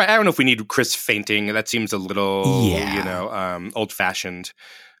 I don't know if we need Chris fainting. That seems a little, old fashioned.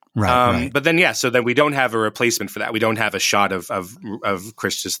 Right. But then, so then we don't have a replacement for that. We don't have a shot of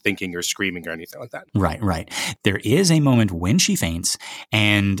Chris just thinking or screaming or anything like that. Right. There is a moment when she faints,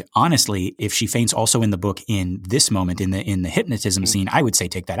 and honestly, if she faints also in the book in this moment in the hypnotism scene, I would say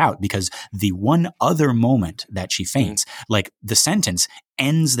take that out, because the one other moment that she faints, like the sentence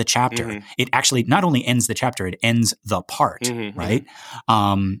ends the chapter. It actually not only ends the chapter, it ends the part, right?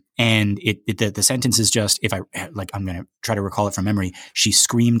 And the sentence is just, I'm going to try to recall it from memory. She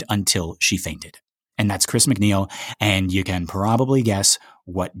screamed until she fainted. And that's Chris MacNeil. And you can probably guess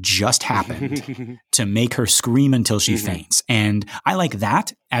what just happened to make her scream until she faints. And I like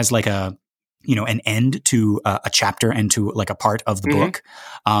that as like an end to a chapter and to like a part of the book.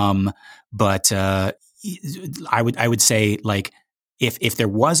 But I would say, like, if there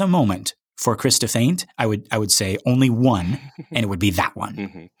was a moment for Chris to faint, I would say only one, and it would be that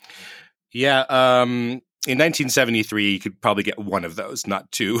one. Yeah. In 1973, you could probably get one of those,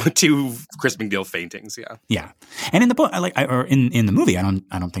 not two Chris MacNeil faintings. Yeah. Yeah. And in the book, or in the movie, I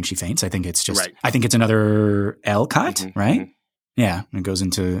don't think she faints. I think it's just, I think it's another L cut, right? Yeah. And it goes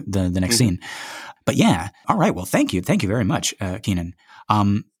into the next scene. But yeah. All right. Well, thank you. Thank you very much, Keenan.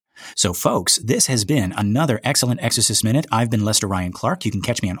 So folks, this has been another excellent Exorcist Minute. I've been Lester Ryan Clark. You can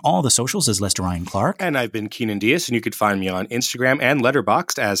catch me on all the socials as Lester Ryan Clark. And I've been Keenan Diaz, and you could find me on Instagram and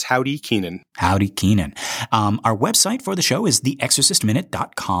Letterboxd as Howdy Keenan. Howdy Keenan. Our website for the show is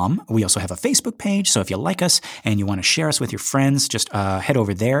theexorcistminute.com. We also have a Facebook page, so if you like us and you want to share us with your friends, just head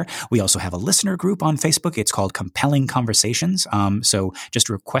over there. We also have a listener group on Facebook. It's called Compelling Conversations. So just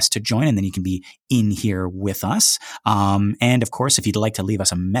request to join, and then you can be in here with us. And of course, if you'd like to leave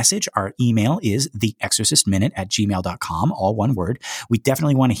us a message message. Our email is theexorcistminute@gmail.com, all one word. We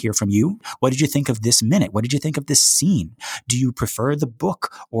definitely want to hear from you. What did you think of this minute? What did you think of this scene? Do you prefer the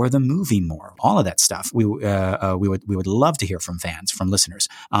book or the movie more? All of that stuff. We would love to hear from fans, from listeners.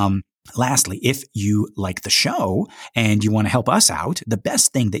 Lastly, if you like the show and you want to help us out, the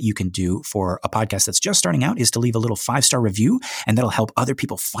best thing that you can do for a podcast that's just starting out is to leave a little 5-star review, and that'll help other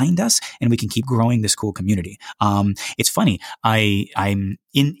people find us, and we can keep growing this cool community. It's funny. I'm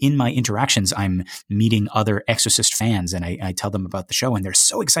in my interactions, I'm meeting other Exorcist fans, and I tell them about the show, and they're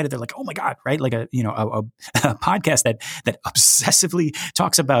so excited. They're like, "Oh my God!" Right? Like a podcast that obsessively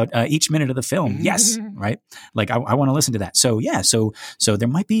talks about each minute of the film. Yes, right? Like I want to listen to that. So yeah, so there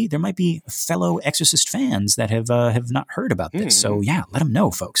might be fellow Exorcist fans that have not heard about this. So yeah, let them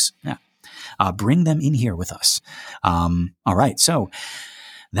know, folks. Yeah, bring them in here with us. All right, so.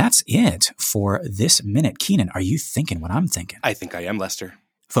 That's it for this minute. Keenan, are you thinking what I'm thinking? I think I am, Lester.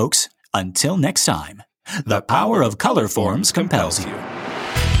 Folks, until next time, the power of color forms compels you.